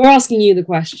 we're asking you the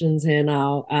questions here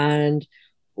now and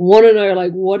want to know,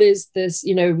 like, what is this?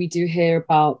 We do hear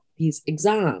about these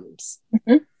exams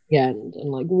mm-hmm. at the end, and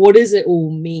like, what does it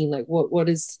all mean? Like, what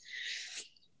is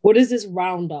this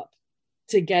roundup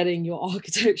to getting your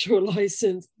architectural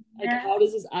license? Like, how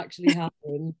does this actually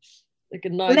happen? Like a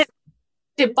nice. Let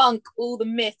me debunk all the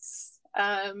myths.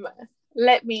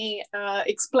 Let me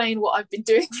explain what I've been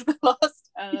doing for the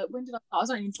last. When did I was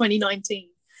only in 2019.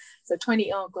 So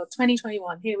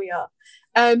 2021, here we are.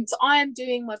 So I am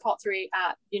doing my part 3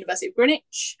 at University of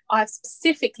Greenwich. I've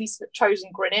specifically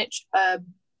chosen Greenwich.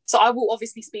 So I will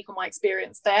obviously speak on my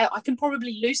experience there. I can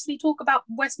probably loosely talk about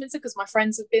Westminster because my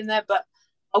friends have been there, but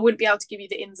I wouldn't be able to give you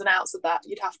the ins and outs of that.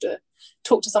 You'd have to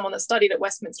talk to someone that studied at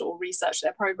Westminster or research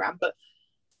their programme. But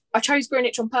I chose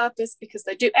Greenwich on purpose because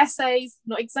they do essays,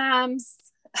 not exams.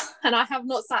 And I have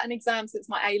not sat an exam since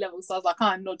my A-level, so I was like,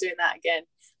 I'm not doing that again.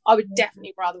 I would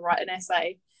definitely rather write an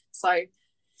essay. So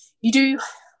you do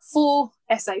 4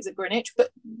 essays at Greenwich,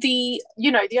 but the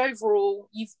overall,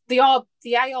 the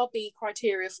ARB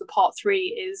criteria for part 3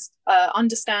 is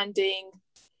understanding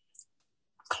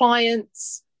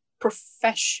clients,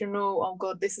 professional. Oh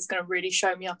God, this is going to really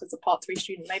show me up as a part 3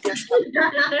 student. Maybe I should.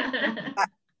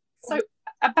 So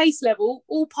at base level,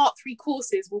 all part 3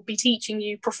 courses will be teaching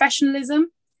you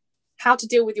professionalism, how to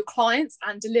deal with your clients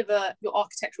and deliver your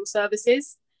architectural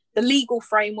services. the legal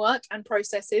framework and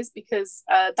processes, because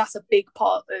that's a big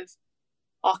part of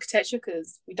architecture,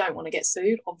 because we don't want to get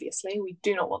sued, obviously. We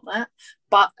do not want that.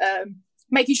 But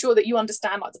making sure that you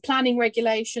understand like the planning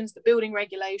regulations, the building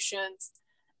regulations,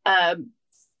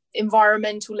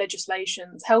 environmental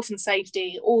legislations, health and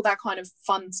safety, all that kind of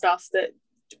fun stuff that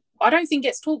I don't think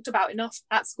gets talked about enough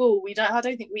at school. I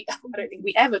don't think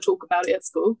we ever talk about it at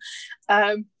school.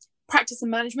 Practice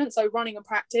and management, so running a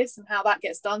practice and how that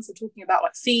gets done. So talking about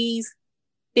like fees,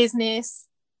 business,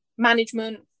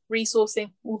 management,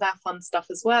 resourcing, all that fun stuff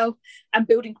as well. And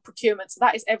building procurement. So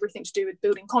that is everything to do with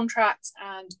building contracts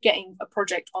and getting a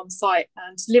project on site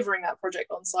and delivering that project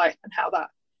on site and how that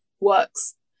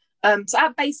works. So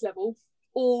at base level,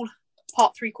 all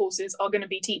Part 3 courses are going to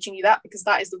be teaching you that, because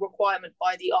that is the requirement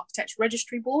by the Architecture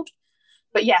Registry Board.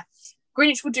 But yeah,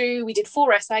 Greenwich we did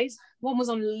 4 essays. One was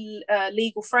on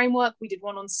legal framework. We did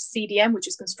one on CDM, which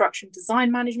is construction design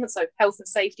management, so health and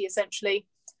safety essentially.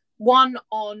 One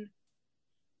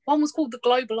was called the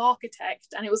Global Architect,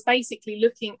 and it was basically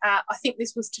looking at, I think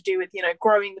this was to do with,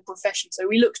 growing the profession. So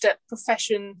we looked at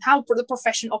how the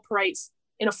profession operates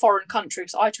in a foreign country.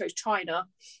 So I chose China,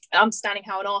 and understanding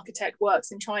how an architect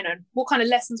works in China and what kind of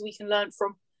lessons we can learn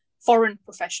from foreign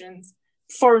professions,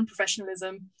 foreign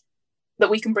professionalism,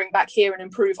 that we can bring back here and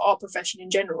improve our profession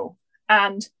in general.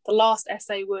 And the last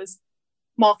essay was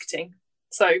marketing.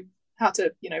 So how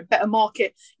to, better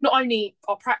market not only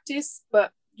our practice,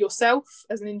 but yourself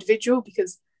as an individual,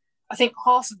 because I think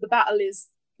half of the battle is,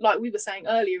 like we were saying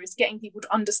earlier, is getting people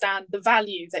to understand the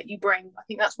value that you bring. I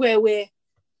think that's where we're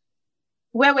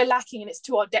lacking, and it's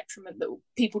to our detriment that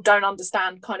people don't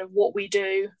understand kind of what we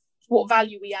do, what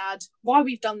value we add, why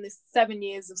we've done this 7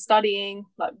 years of studying,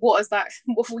 like what have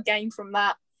we gained from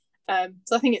that.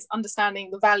 So I think it's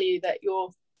understanding the value that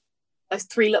those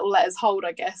 3 little letters hold,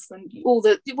 I guess, and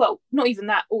not even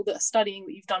that, all the studying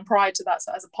that you've done prior to that.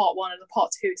 So as a part 1 and a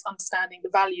part 2, it's understanding the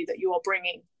value that you are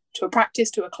bringing to a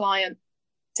practice, to a client,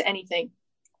 to anything.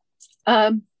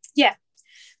 So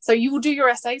you will do your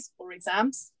essays or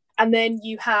exams, and then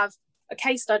you have a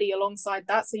case study alongside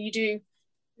that. So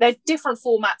they're different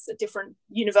formats at different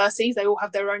universities. They all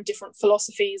have their own different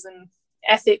philosophies and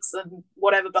ethics and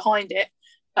whatever behind it.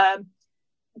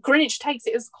 Greenwich takes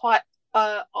it as quite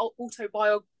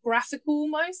autobiographical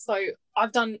almost. So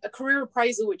I've done a career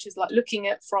appraisal, which is like looking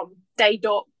at from day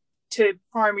dot to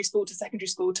primary school to secondary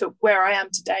school to where I am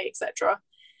today, etc.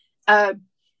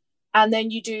 And then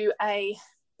you do a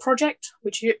project,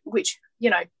 which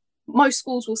most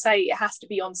schools will say it has to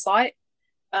be on site.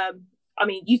 I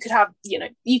mean, you could have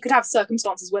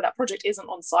circumstances where that project isn't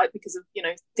on site because of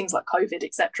things like COVID,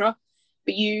 etc.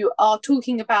 But you are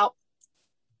talking about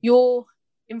your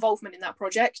involvement in that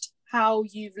project, how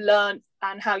you've learned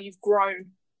and how you've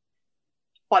grown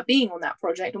by being on that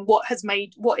project, and how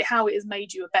it has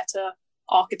made you a better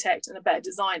architect and a better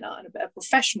designer and a better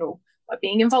professional by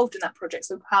being involved in that project.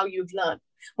 So how you've learned.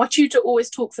 My tutor always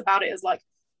talks about it as like,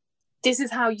 this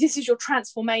is your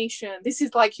transformation. He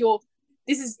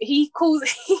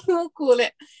will call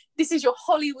it, this is your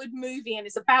Hollywood movie, and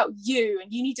it's about you,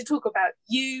 and you need to talk about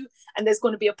you, and there's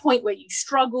going to be a point where you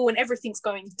struggle and everything's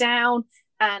going down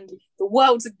and the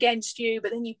world's against you,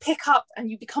 but then you pick up and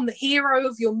you become the hero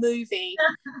of your movie.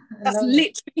 That's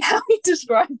literally how he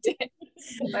described it.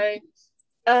 So,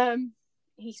 and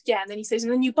then he says,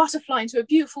 and then you butterfly into a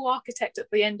beautiful architect at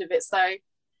the end of it. So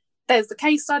there's the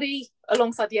case study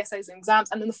alongside the essays and exams,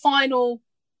 and then the final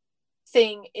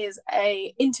thing is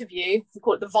a interview. We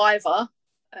call it the Viva.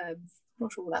 I'm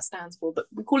not sure what that stands for, but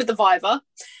we call it the Viva,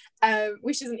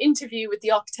 which is an interview with the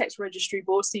Architects Registry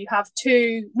Board. So you have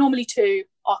normally two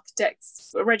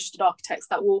architects, registered architects,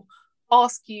 that will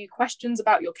ask you questions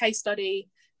about your case study,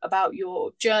 about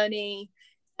your journey,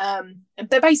 and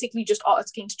they're basically just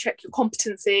asking to check your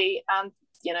competency and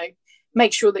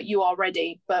make sure that you are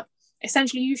ready. But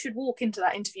essentially, you should walk into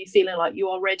that interview feeling like you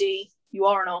are ready. You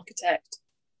are an architect.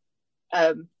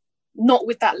 Not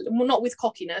with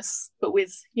cockiness, but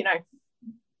with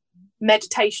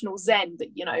meditational zen, that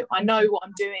I know what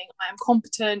I'm doing, I am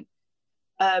competent,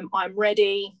 I'm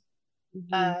ready.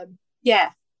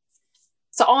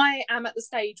 So I am at the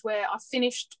stage where I've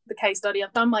finished the case study,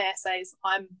 I've done my essays,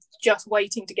 I'm just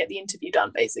waiting to get the interview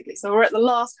done, basically. So we're at the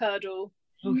last hurdle.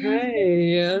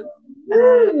 Okay.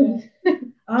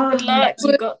 Good luck,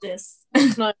 you got this.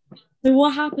 So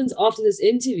what happens after this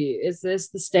interview? Is this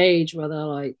the stage where they're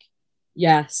like,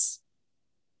 yes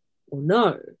or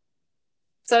no?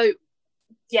 So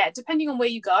depending on where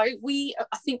you go, I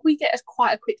think we get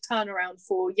quite a quick turnaround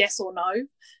for yes or no.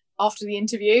 after the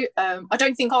interview. I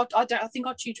think our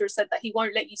tutor has said that he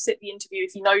won't let you sit the interview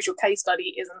if he knows your case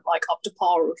study isn't like up to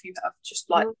par, or if you have just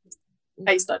like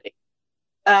case study.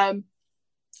 And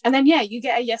then you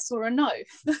get a yes or a no.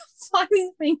 The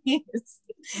funny thing is,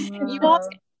 you ask.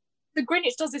 The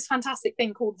Greenwich does this fantastic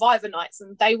thing called Viva Nights,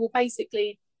 and they will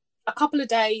basically, a couple of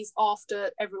days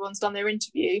after everyone's done their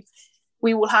interview,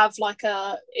 we will have like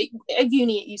a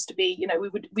uni. It used to be,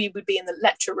 we would be in the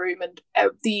lecture room, and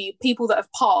the people that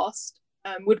have passed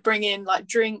would bring in like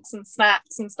drinks and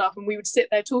snacks and stuff, and we would sit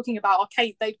there talking about our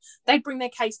case. They'd bring their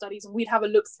case studies, and we'd have a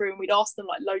look through, and we'd ask them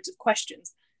like loads of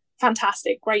questions.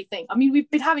 Fantastic, great thing. I mean,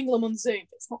 we've been having them on Zoom,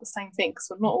 but it's not the same thing because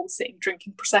we're not all sitting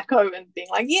drinking Prosecco and being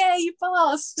like, yeah, you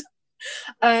passed.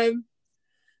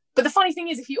 But the funny thing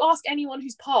is, if you ask anyone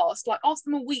who's passed, like ask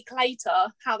them a week later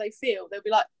how they feel, they'll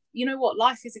be like, you know what,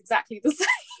 life is exactly the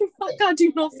same. Like, I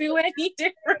do not feel any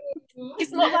different.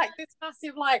 It's not like this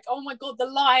massive like, oh my god, the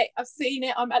light, I've seen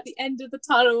it, I'm at the end of the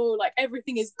tunnel, like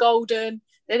everything is golden.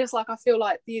 They're just like, I feel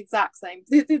like the exact same.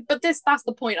 But that's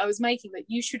the point I was making, that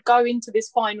you should go into this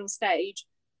final stage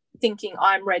thinking,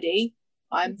 I'm ready,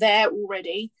 I'm there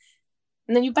already,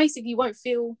 and then you basically won't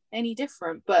feel any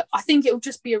different. But I think it'll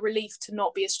just be a relief to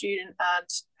not be a student and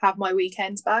have my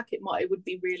weekends back. It would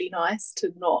be really nice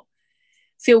to not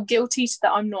feel guilty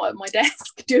that I'm not at my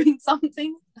desk doing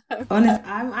something. Honestly,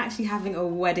 I'm actually having a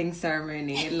wedding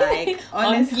ceremony. Like,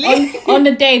 honestly, on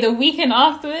the day, the weekend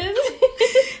afterwards,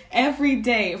 every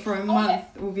day for a month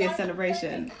will be a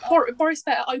celebration. Boris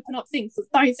better open up things.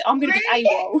 I'm going to be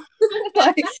AWOL.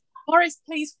 Like, Boris,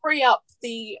 please free up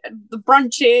the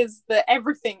brunches, the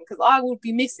everything, because I will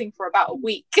be missing for about a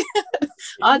week.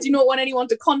 I do not want anyone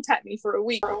to contact me for a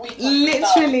week.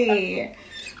 Literally.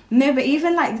 No, but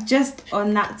even like just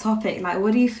on that topic, like,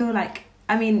 what do you feel like?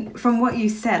 I mean, from what you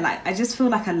said, like, I just feel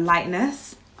like a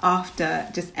lightness after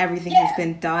just everything has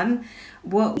been done.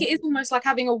 It is almost like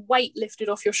having a weight lifted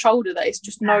off your shoulder, that it's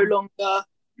just you're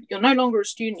no longer a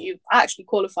student, you've actually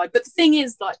qualified. But the thing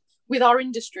is, like, with our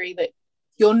industry, that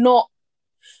you're not,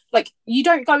 like, you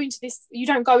don't go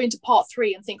into part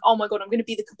 3 and think, oh my god, I'm going to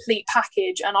be the complete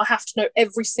package and I have to know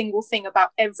every single thing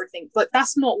about everything. Like,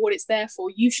 that's not what it's there for.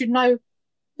 You should know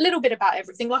little bit about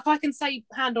everything. Like, I can say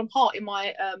hand on heart in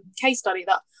my case study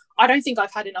that I don't think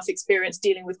I've had enough experience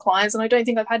dealing with clients, and I don't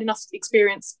think I've had enough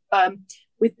experience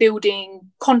with building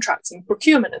contracts and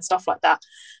procurement and stuff like that.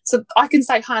 So I can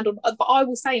say but I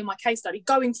will say in my case study,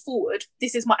 going forward,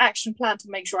 this is my action plan to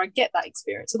make sure I get that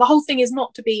experience. So the whole thing is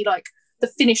not to be like the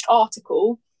finished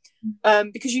article,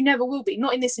 because you never will be,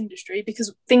 not in this industry,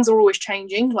 because things are always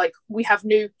changing. Like, we have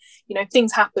new,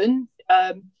 things happen,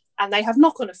 and they have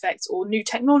knock-on effects, or new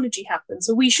technology happens.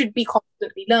 So we should be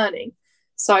constantly learning.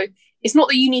 So it's not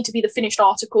that you need to be the finished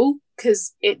article,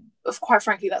 because quite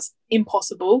frankly, that's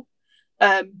impossible.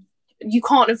 You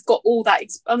can't have got all that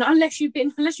unless you've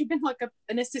been like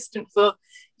an assistant for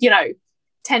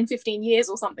 10-15 years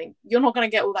or something. You're not going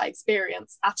to get all that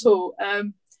experience at all.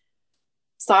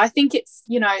 So I think it's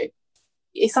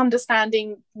it's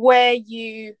understanding where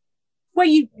you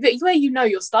know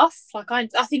your stuff. Like, I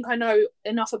think I know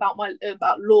enough about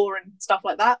law and stuff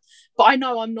like that, but I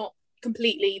know I'm not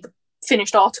completely the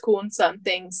finished article on certain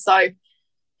things. So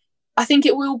I think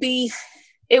it'll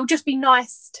just be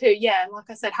nice to, like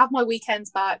I said, have my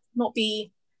weekends back, not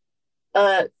be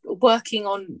working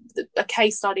on a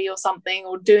case study or something,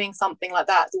 or doing something like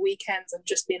that the weekends, and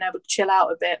just being able to chill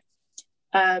out a bit.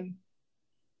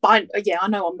 But I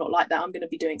know I'm not like that. I'm going to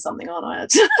be doing something, aren't I?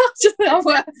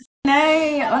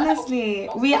 No, honestly,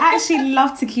 we actually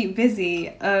love to keep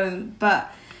busy.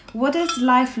 But what does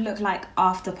life look like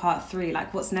after part 3?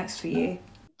 Like, what's next for you?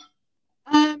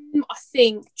 I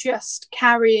think just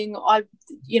carrying.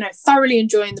 Thoroughly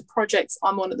enjoying the projects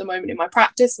I'm on at the moment in my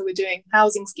practice. So we're doing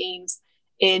housing schemes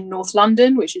in North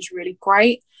London, which is really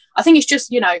great. I think it's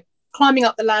just climbing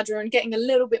up the ladder and getting a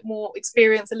little bit more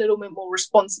experience, a little bit more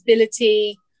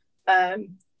responsibility.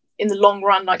 In the long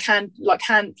run,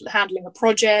 handling a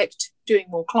project, doing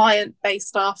more client-based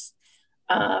stuff.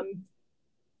 I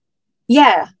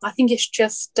think it's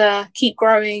just keep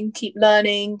growing, keep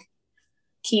learning,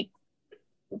 keep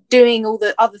doing all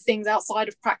the other things outside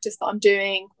of practice that I'm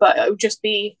doing. But it would just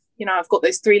be, I've got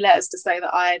those 3 letters to say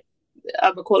that I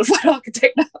am a qualified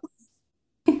architect now.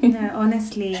 No,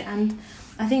 honestly, and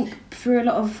I think through a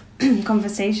lot of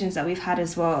conversations that we've had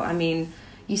as well, I mean,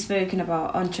 you've spoken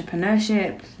about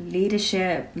entrepreneurship,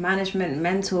 leadership, management,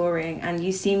 mentoring, and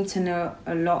you seem to know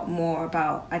a lot more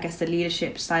about, I guess, the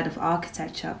leadership side of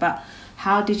architecture. But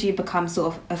how did you become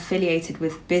sort of affiliated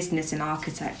with business in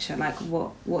architecture? Like,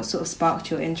 what sort of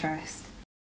sparked your interest?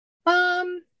 I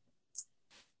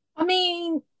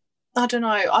mean, I don't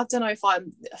know if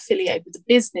I'm affiliated with the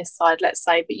business side, let's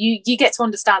say, but you get to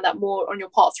understand that more on your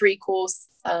part 3 course.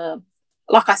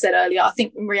 Like I said earlier, I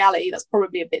think in reality that's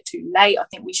probably a bit too late. I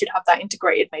think we should have that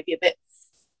integrated maybe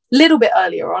little bit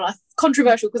earlier on.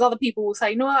 Controversial, because other people will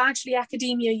say, no, actually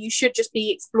academia, you should just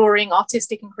be exploring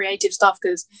artistic and creative stuff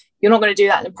because you're not going to do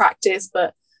that in practice.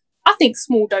 But I think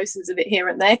small doses of it here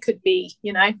and there could be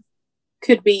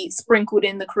sprinkled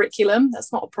in the curriculum.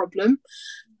 That's not a problem.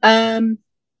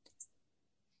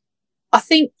 I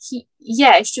think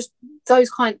it's just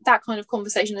that kind of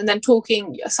conversation, and then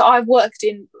talking. So I've worked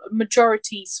in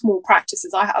majority small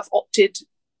practices.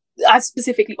 I've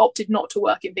specifically opted not to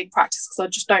work in big practice because I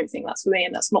just don't think that's for me,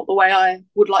 and that's not the way I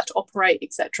would like to operate,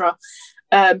 etc.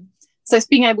 So it's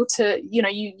being able to,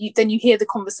 then you hear the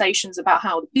conversations about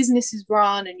how the business is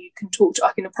run, and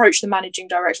I can approach the managing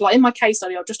director. Like in my case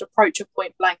study, I'll just approach her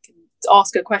point blank and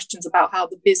ask her questions about how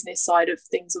the business side of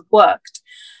things have worked.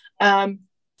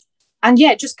 And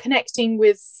just connecting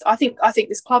with, I think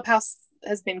this Clubhouse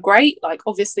has been great. Like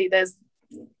obviously there's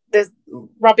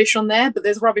rubbish on there, but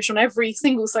there's rubbish on every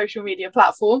single social media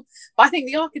platform. But I think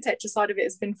the architecture side of it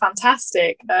has been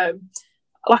fantastic.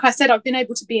 Like I said, I've been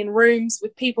able to be in rooms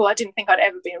with people I didn't think I'd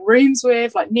ever be in rooms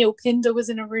with. Like Neil Pinder was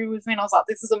in a room with me, and I was like,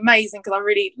 this is amazing, because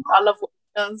I love what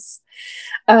he does.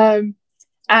 I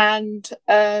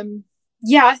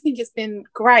think it's been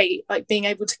great, like being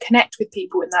able to connect with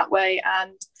people in that way.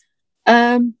 And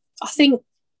I think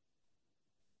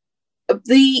I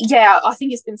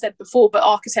think it's been said before, but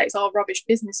architects are rubbish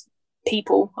business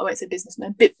people. I won't say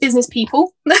businessmen, but business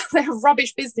people. They're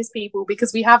rubbish business people,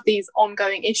 because we have these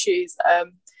ongoing issues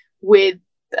with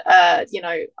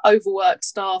overworked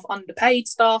staff, underpaid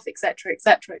staff, etc.,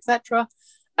 etc., etc.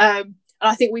 And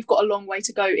I think we've got a long way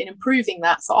to go in improving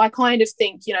that. So I kind of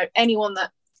think, anyone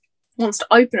that wants to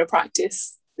open a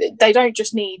practice, they don't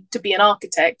just need to be an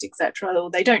architect, etc.,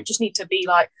 or they don't just need to be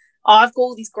like, I've got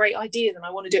all these great ideas and I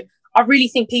want to do it. I really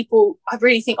think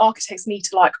architects need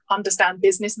to like understand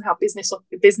business and how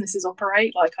businesses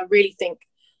operate. Like I really think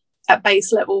at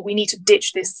base level we need to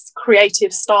ditch this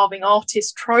creative starving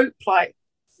artist trope. Like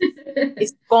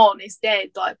it's gone, it's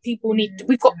dead. Like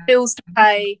we've got bills to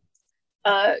pay.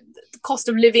 The cost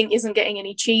of living isn't getting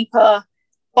any cheaper.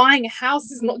 Buying a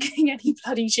house is not getting any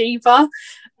bloody cheaper.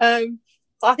 So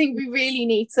I think we really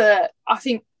need to,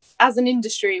 as an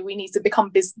industry, we need to become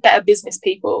better business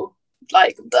people.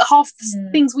 Like half the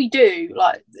things we do,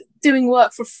 like doing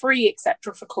work for free,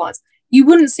 etc., for clients, you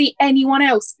wouldn't see anyone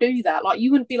else do that. Like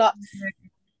you wouldn't be like,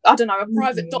 I don't know, a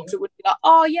private doctor would be like,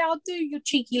 oh yeah, I'll do your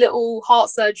cheeky little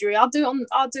heart surgery. I'll do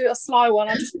a sly one.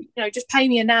 I just, just pay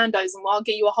me a Nando's and I'll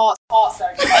get you a heart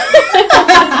surgery.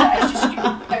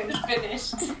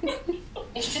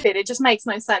 It's finished. It just makes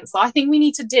no sense. So I think we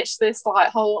need to ditch this like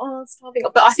whole starving.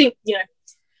 But I think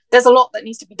there's a lot that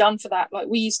needs to be done for that. Like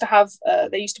we used to have,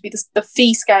 there used to be the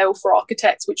fee scale for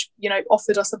architects, which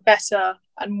offered us a better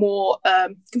and more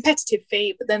competitive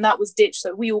fee. But then that was ditched,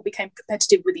 so we all became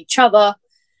competitive with each other,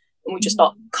 and we just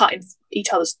start cutting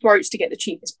each other's throats to get the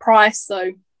cheapest price.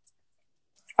 So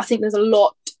I think there's a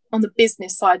lot on the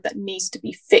business side that needs to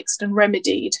be fixed and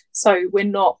remedied, so we're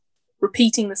not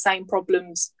repeating the same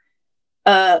problems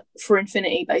for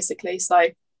infinity, basically. So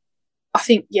I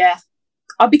think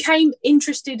I became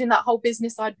interested in that whole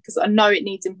business side because I know it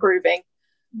needs improving.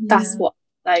 That's what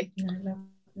I say.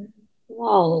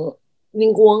 Well, I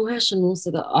think one question also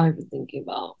that I've been thinking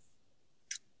about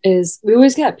is we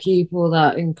always get people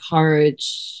that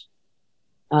encourage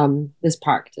this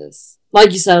practice.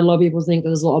 Like you said, a lot of people think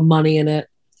there's a lot of money in it,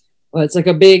 or it's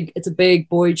a big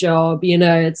boy job,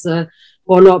 it's a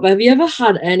whatnot. But have you ever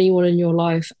had anyone in your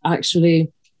life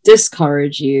actually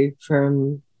discourage you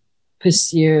from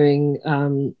pursuing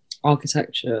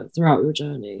architecture throughout your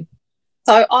journey?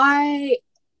 So I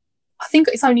think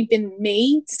it's only been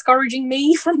me discouraging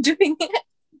me from doing it.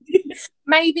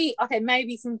 maybe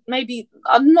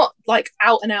I'm not like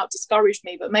out and out discouraged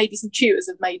me, but maybe some tutors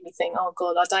have made me think, oh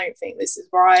god, I don't think this is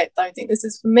right, don't think this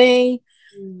is for me.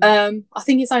 I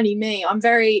think it's only me. I'm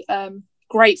very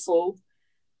grateful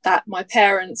that my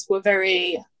parents were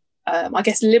very I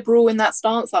guess liberal in that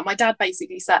stance. Like my dad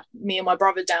basically sat me and my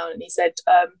brother down and he said,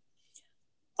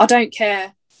 I don't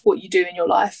care what you do in your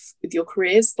life with your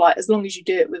careers, like as long as you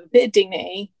do it with a bit of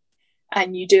dignity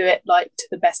and you do it like to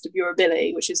the best of your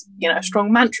ability, which is a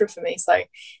strong mantra for me. So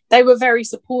they were very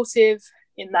supportive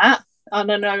in that,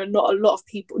 and I know not a lot of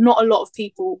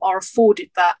people are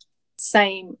afforded that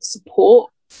same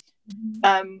support,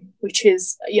 which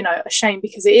is a shame,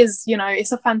 because it is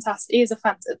a fantastic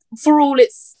for all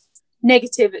its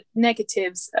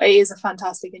negatives, it is a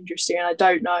fantastic industry, and I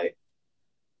don't know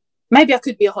maybe I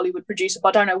could be a Hollywood producer,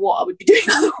 but I don't know what I would be doing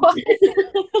otherwise.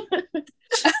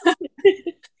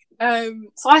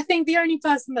 So I think the only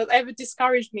person that's ever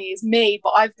discouraged me is me,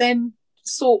 but I've then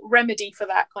sought remedy for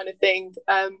that kind of thing.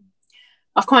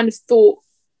 I've kind of thought,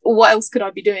 what else could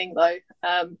I be doing though?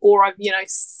 Or I've,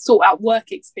 sought out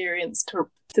work experience to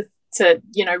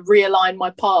realign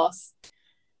my path.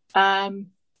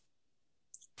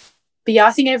 But yeah,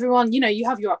 I think everyone, you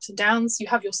have your ups and downs, you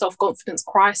have your self-confidence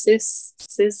crises,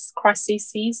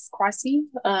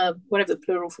 whatever the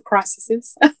plural for crisis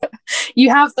is. You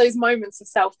have those moments of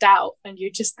self-doubt and you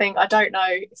just think, I don't know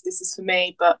if this is for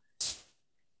me, but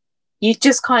you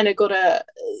just kind of got to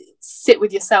sit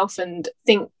with yourself and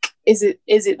think, is it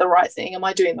the right thing? Am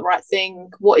I doing the right thing?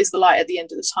 What is the light at the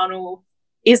end of the tunnel?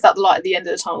 Is that the light at the end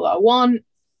of the tunnel that I want?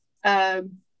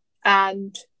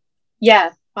 And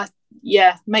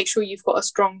make sure you've got a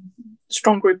strong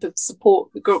group of support,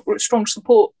 strong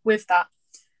support with that.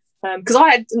 Because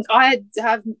I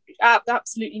have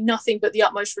absolutely nothing but the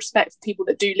utmost respect for people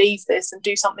that do leave this and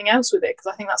do something else with it,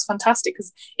 because I think that's fantastic,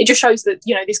 because it just shows that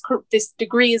this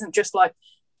degree isn't just like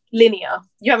linear.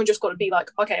 You haven't just got to be like,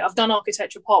 okay, I've done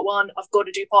architecture part 1, I've got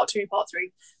to do part 2, part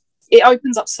 3. It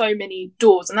opens up so many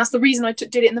doors, and that's the reason I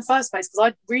did it in the first place,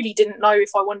 because I really didn't know if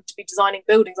I wanted to be designing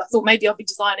buildings. I thought maybe I'd be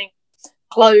designing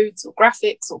clothes or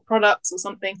graphics or products or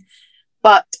something,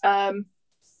 but I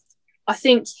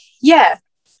think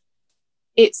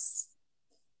it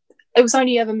was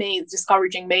only ever me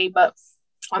discouraging me, but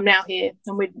I'm now here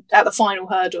and we're at the final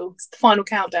hurdle. It's the final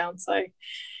countdown. So I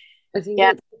think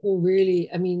really,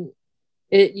 I mean,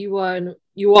 you are in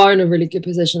a really good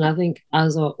position, I think,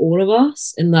 as are all of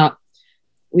us, in that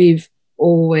we've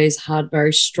always had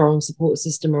very strong support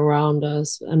system around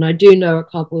us. And I do know a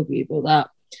couple of people that,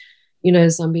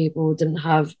 some people didn't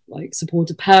have like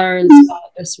supportive parents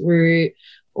at this route,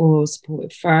 or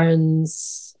supportive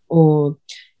friends, or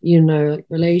like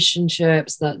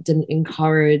relationships that didn't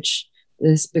encourage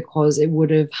this, because it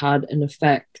would have had an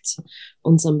effect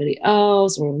on somebody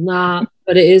else or on that.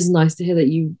 But it is nice to hear that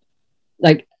you,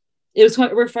 like, it was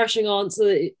quite a refreshing answer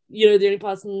that, the only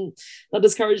person that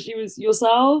discouraged you was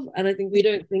yourself. And I think we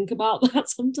don't think about that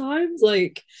sometimes,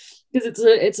 like, because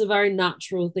it's a very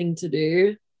natural thing to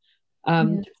do,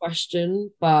 to question.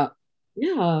 But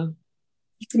yeah,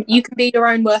 you can be your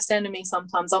own worst enemy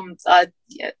sometimes.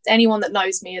 Anyone that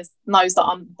knows me knows that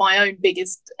I'm my own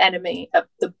biggest enemy at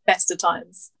the best of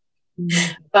times.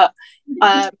 But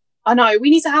I know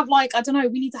we need to have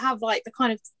the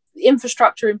kind of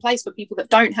infrastructure in place for people that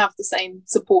don't have the same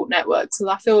support networks. And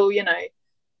I feel,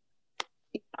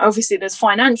 obviously there's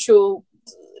financial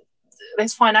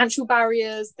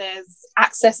barriers, there's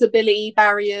accessibility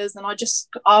barriers, and I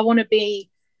want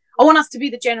us to be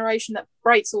the generation that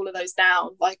breaks all of those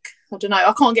down. Like, I don't know,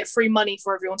 I can't get free money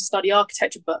for everyone to study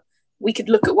architecture, but we could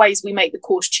look at ways we make the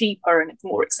course cheaper and it's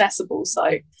more accessible.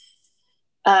 So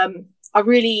I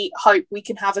really hope we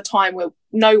can have a time where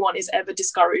no one is ever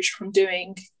discouraged from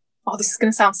doing, this is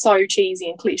going to sound so cheesy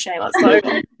and cliche, but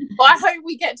I hope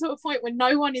we get to a point where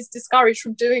no one is discouraged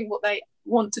from doing what they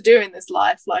want to do in this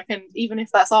life, like, and even if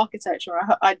that's architecture,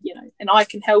 and I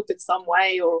can help in some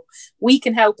way, or we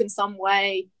can help in some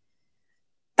way,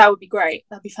 that would be great.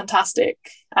 That'd be fantastic.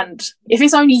 And if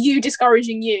it's only you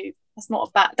discouraging you, that's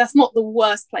not the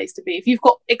worst place to be. If you've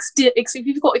got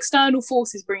external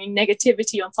forces bringing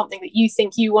negativity on something that you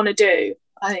think you want to do,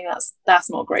 I think that's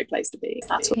not a great place to be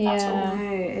at all. No,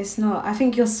 it's not. I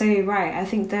think you're so right. I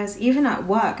think there's, even at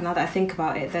work, now that I think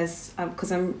about it, there's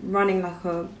because I'm running like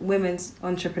a women's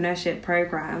entrepreneurship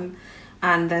program,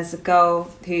 and there's a girl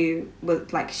who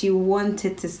was like, she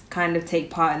wanted to kind of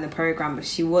take part in the program, but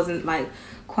she wasn't like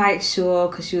quite sure,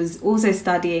 because she was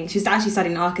actually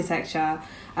studying architecture,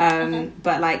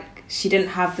 but like she didn't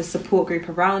have the support group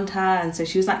around her, and so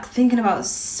she was like thinking about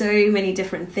so many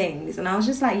different things. And I was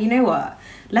just like, you know what,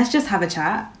 let's just have a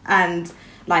chat. And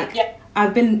like,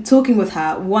 I've been talking with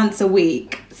her once a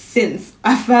week since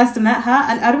I first met her,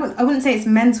 and I wouldn't say it's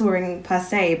mentoring per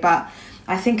se, but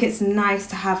I think it's nice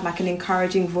to have like an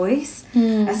encouraging voice,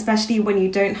 especially when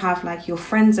you don't have like your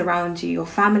friends around you, your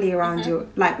family around you,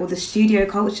 like, or the studio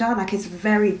culture. Like, it's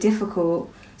very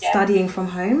difficult studying from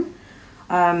home.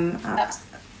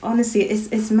 Honestly,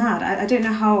 it's mad. I don't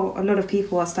know how a lot of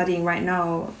people are studying right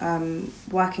now,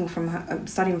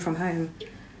 studying from home.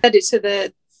 I said it to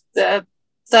the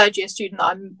third year student that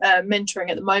I'm mentoring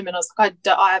at the moment. I was like,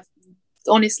 I have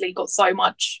honestly got so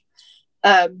much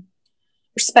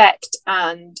respect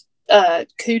and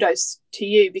kudos to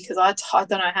you, because I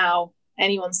don't know how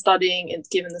anyone's studying and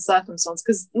given the circumstance,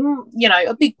 because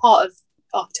a big part of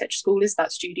architecture school is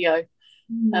that studio,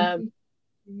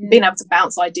 being able to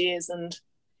bounce ideas and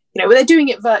you know, they're doing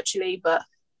it virtually, but I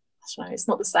don't know, it's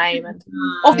not the same. And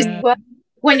obviously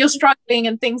when you're struggling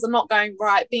and things are not going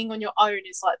right, being on your own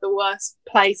is like the worst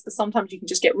place, but sometimes you can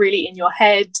just get really in your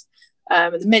head.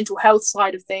 And the mental health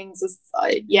side of things is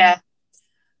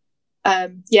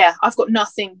I've got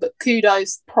nothing but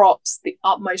kudos, props, the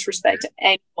utmost respect to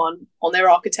anyone on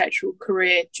their architectural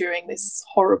career during this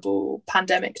horrible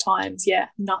pandemic times.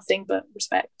 Nothing but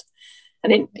respect.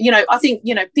 And then, you know, I think,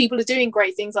 you know, people are doing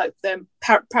great things, like the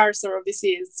Parisa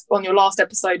obviously is on your last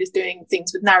episode, is doing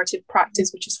things with narrative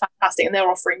practice, which is fantastic, and they're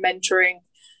offering mentoring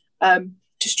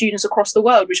to students across the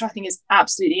world, which I think is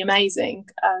absolutely amazing.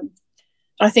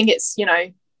 I think it's, you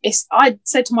know, I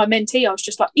said to my mentee, I was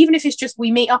just like, even if it's just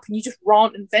we meet up and you just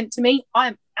rant and vent to me, I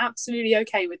am absolutely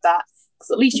okay with that, because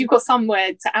at least you've got somewhere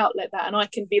to outlet that, and I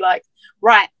can be like,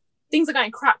 right, things are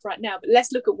going crap right now, but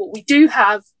let's look at what we do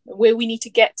have and where we need to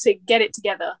get it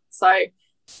together. So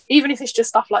even if it's just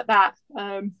stuff like that,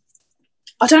 I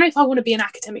don't know if I want to be an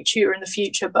academic tutor in the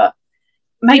future, but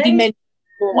maybe mentor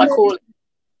more my calling.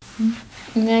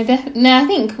 No, I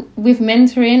think with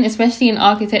mentoring, especially in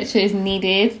architecture, is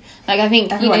needed. Like, I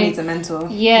think everyone needs a mentor.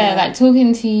 Yeah, like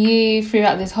talking to you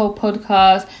throughout this whole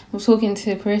podcast, I'm talking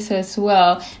to Parisa as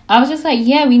well. I was just like,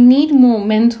 we need more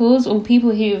mentors or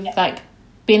people who've like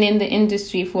been in the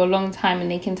industry for a long time, and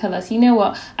they can tell us, you know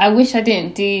what, I wish I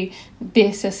didn't do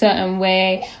this a certain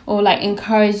way, or like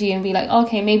encourage you and be like,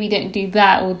 okay, maybe don't do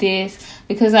that or this.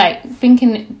 Because like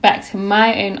thinking back to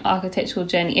my own architectural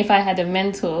journey, if I had a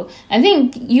mentor, I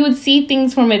think you would see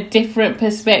things from a different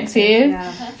perspective.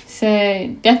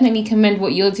 So definitely commend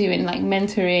what you're doing, like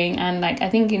mentoring, and like I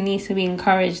think it needs to be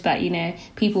encouraged that, you know,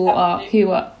 people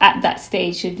who are at that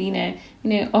stage should, you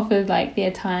know, offer like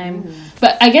their time.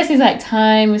 But I guess it's like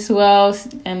time as well.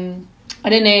 I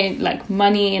don't know, like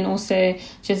money, and also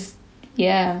just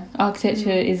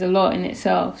architecture is a lot in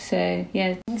itself. So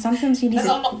sometimes you need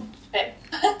to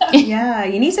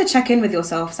you need to check in with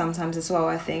yourself sometimes as well.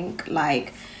 I think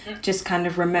like just kind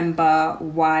of remember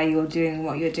why you're doing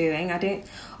what you're doing.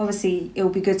 Obviously it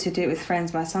will be good to do it with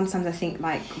friends, but sometimes I think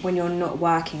like when you're not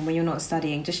working, when you're not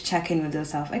studying, just check in with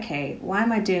yourself. Okay, why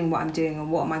am I doing what I'm doing,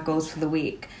 and what are my goals for the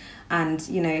week? And,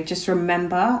 you know, just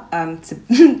remember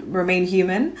to remain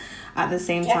human at the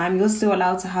same time. You're still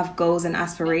allowed to have goals and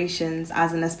aspirations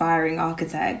as an aspiring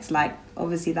architect. Like,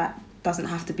 obviously that doesn't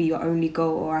have to be your only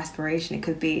goal or aspiration. It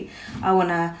could be, I want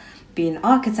to be an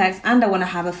architect and I want to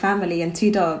have a family and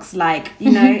 2 dogs. Like,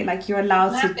 you know, like you're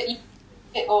allowed to...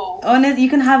 It all. Honest, you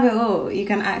can have it all. You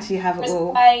can actually have it all.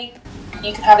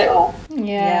 You can have it all.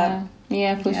 Yeah,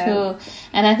 for sure.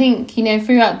 And I think, you know,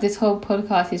 throughout this whole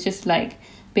podcast, it's just like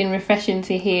been refreshing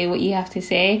to hear what you have to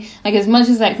say. Like, as much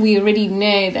as like we already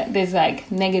know that there's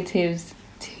like negatives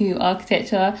to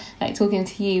architecture, like talking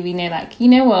to you, we know like, you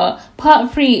know what,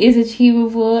 part 3 is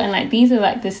achievable, and like these are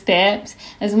like the steps.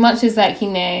 As much as like, you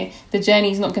know, the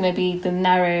journey is not going to be the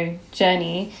narrow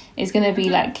journey, it's going to be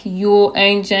like your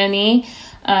own journey.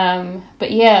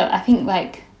 But yeah, I think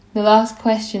like the last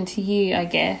question to you, I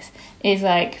guess, is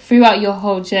like, throughout your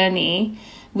whole journey,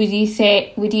 would you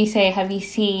say have you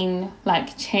seen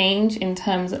like change in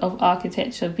terms of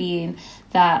architecture being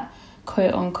that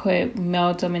quote unquote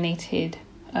male dominated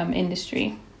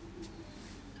industry?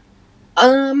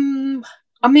 I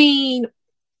mean,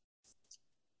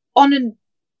 on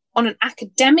an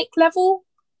academic level,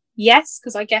 yes,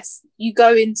 because I guess you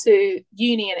go into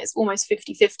uni and it's almost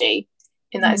 50-50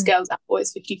 in that it's girls and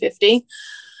boys 50-50.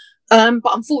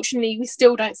 But unfortunately we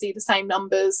still don't see the same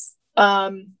numbers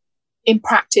in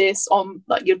practice on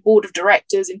like your board of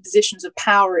directors in positions of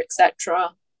power,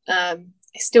 etc.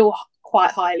 It's still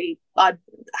quite highly, I'd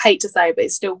hate to say, but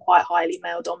it's still quite highly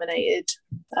male dominated.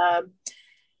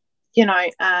 You know,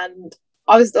 and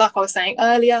I was saying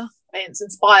earlier, it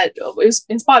was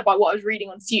inspired by what I was reading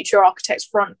on Future Architects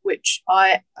Front, which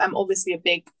I am obviously a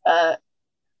big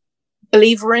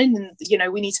believer in. And, you know,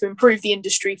 we need to improve the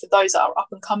industry for those that are up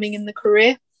and coming in the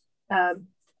career,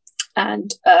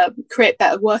 and create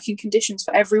better working conditions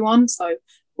for everyone, so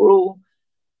we're all,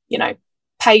 you know,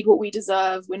 paid what we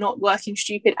deserve, we're not working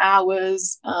stupid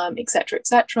hours,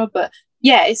 etc. But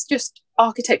yeah, it's just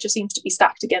architecture seems to be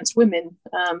stacked against women,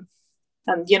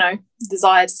 and, you know,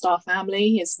 desire to start a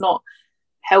family is not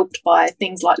helped by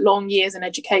things like long years in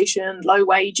education, low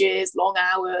wages, long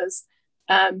hours.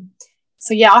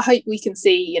 So yeah, I hope we can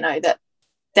see, you know, that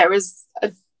there is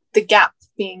the gap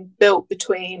being built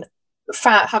between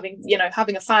having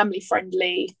a family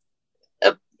friendly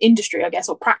industry, I guess,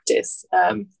 or practice,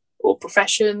 or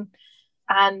profession,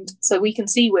 and so we can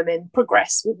see women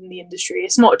progress within the industry.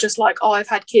 It's not just like, oh, I've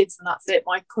had kids and that's it,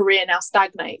 my career now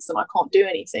stagnates and I can't do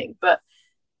anything. But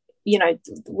you know,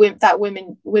 that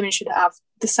women should have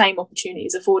the same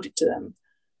opportunities afforded to them.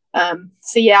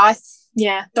 So yeah,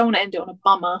 don't want to end it on a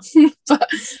bummer, but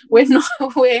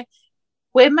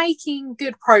we're making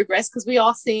good progress, because we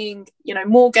are seeing, you know,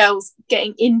 more girls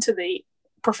getting into the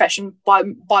profession by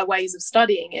ways of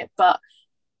studying it. But,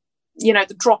 you know,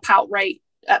 the dropout rate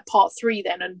at part 3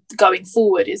 then and going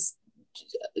forward is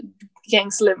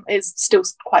still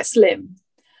quite slim,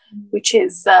 which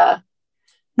is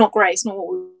not great. It's not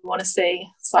what we want to see.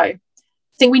 So I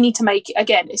think we need to make,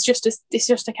 again, it's just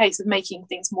a case of making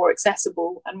things more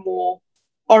accessible and more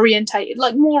orientated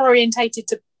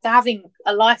to having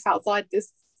a life outside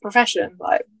this profession.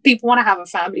 Like, people want to have a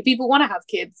family, people want to have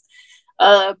kids,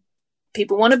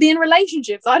 people want to be in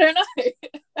relationships. I don't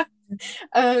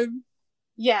know.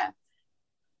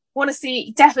 Want to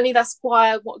see, definitely, that's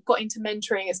why I got into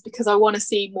mentoring, is because I want to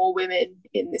see more women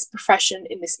in this profession,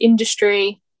 in this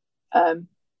industry.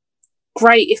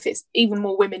 Great if it's even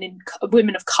more women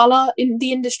of colour in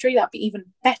the industry, that'd be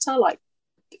even better, like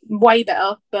way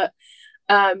better. But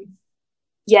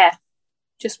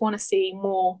just want to see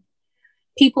more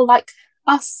people like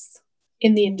us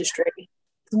in the industry.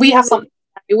 We have something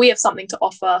to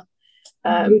offer.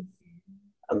 I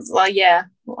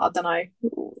don't know,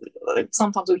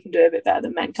 sometimes we can do a bit better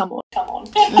than men. Come on. No,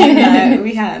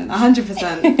 we can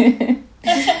 100%.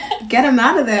 Get them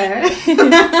out of there.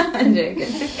 I'm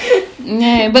joking.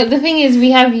 No, but the thing is,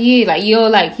 we have you, like, you're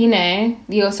like, you know,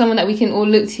 you're someone that we can all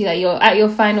look to, like, you're at your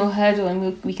final hurdle,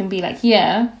 and we can be like,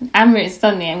 yeah, Amrit's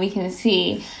done it, and we can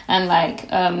see, and like,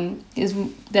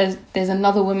 there's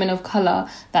another woman of colour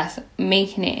that's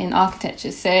making it in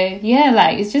architecture. So yeah,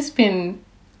 like, it's just been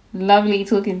lovely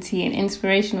talking to you, and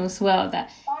inspirational as well, that,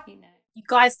 you know, you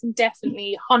guys can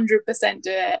definitely 100%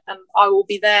 do it, and I will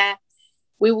be there.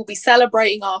 We will be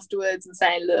celebrating afterwards and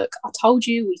saying, look, I told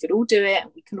you we could all do it,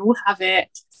 and we can all have it.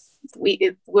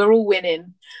 We're all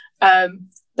winning.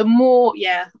 The more,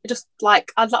 just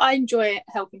like, I enjoy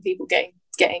helping people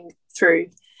getting through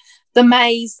the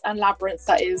maze and labyrinth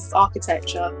that is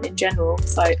architecture in general.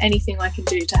 So anything I can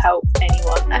do to help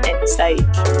anyone at any stage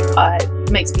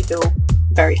makes me feel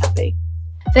very happy.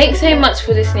 Thanks so much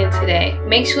for listening today.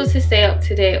 Make sure to stay up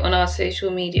to date on our social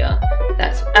media.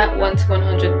 That's at 1 to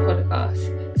 100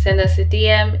 podcast. Send us a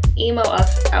DM, email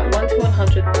us at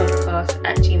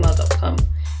 1to100podcast@gmail.com.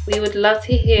 We would love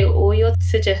to hear all your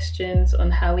suggestions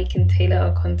on how we can tailor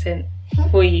our content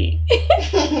for you.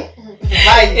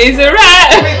 Bye. It's a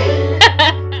wrap.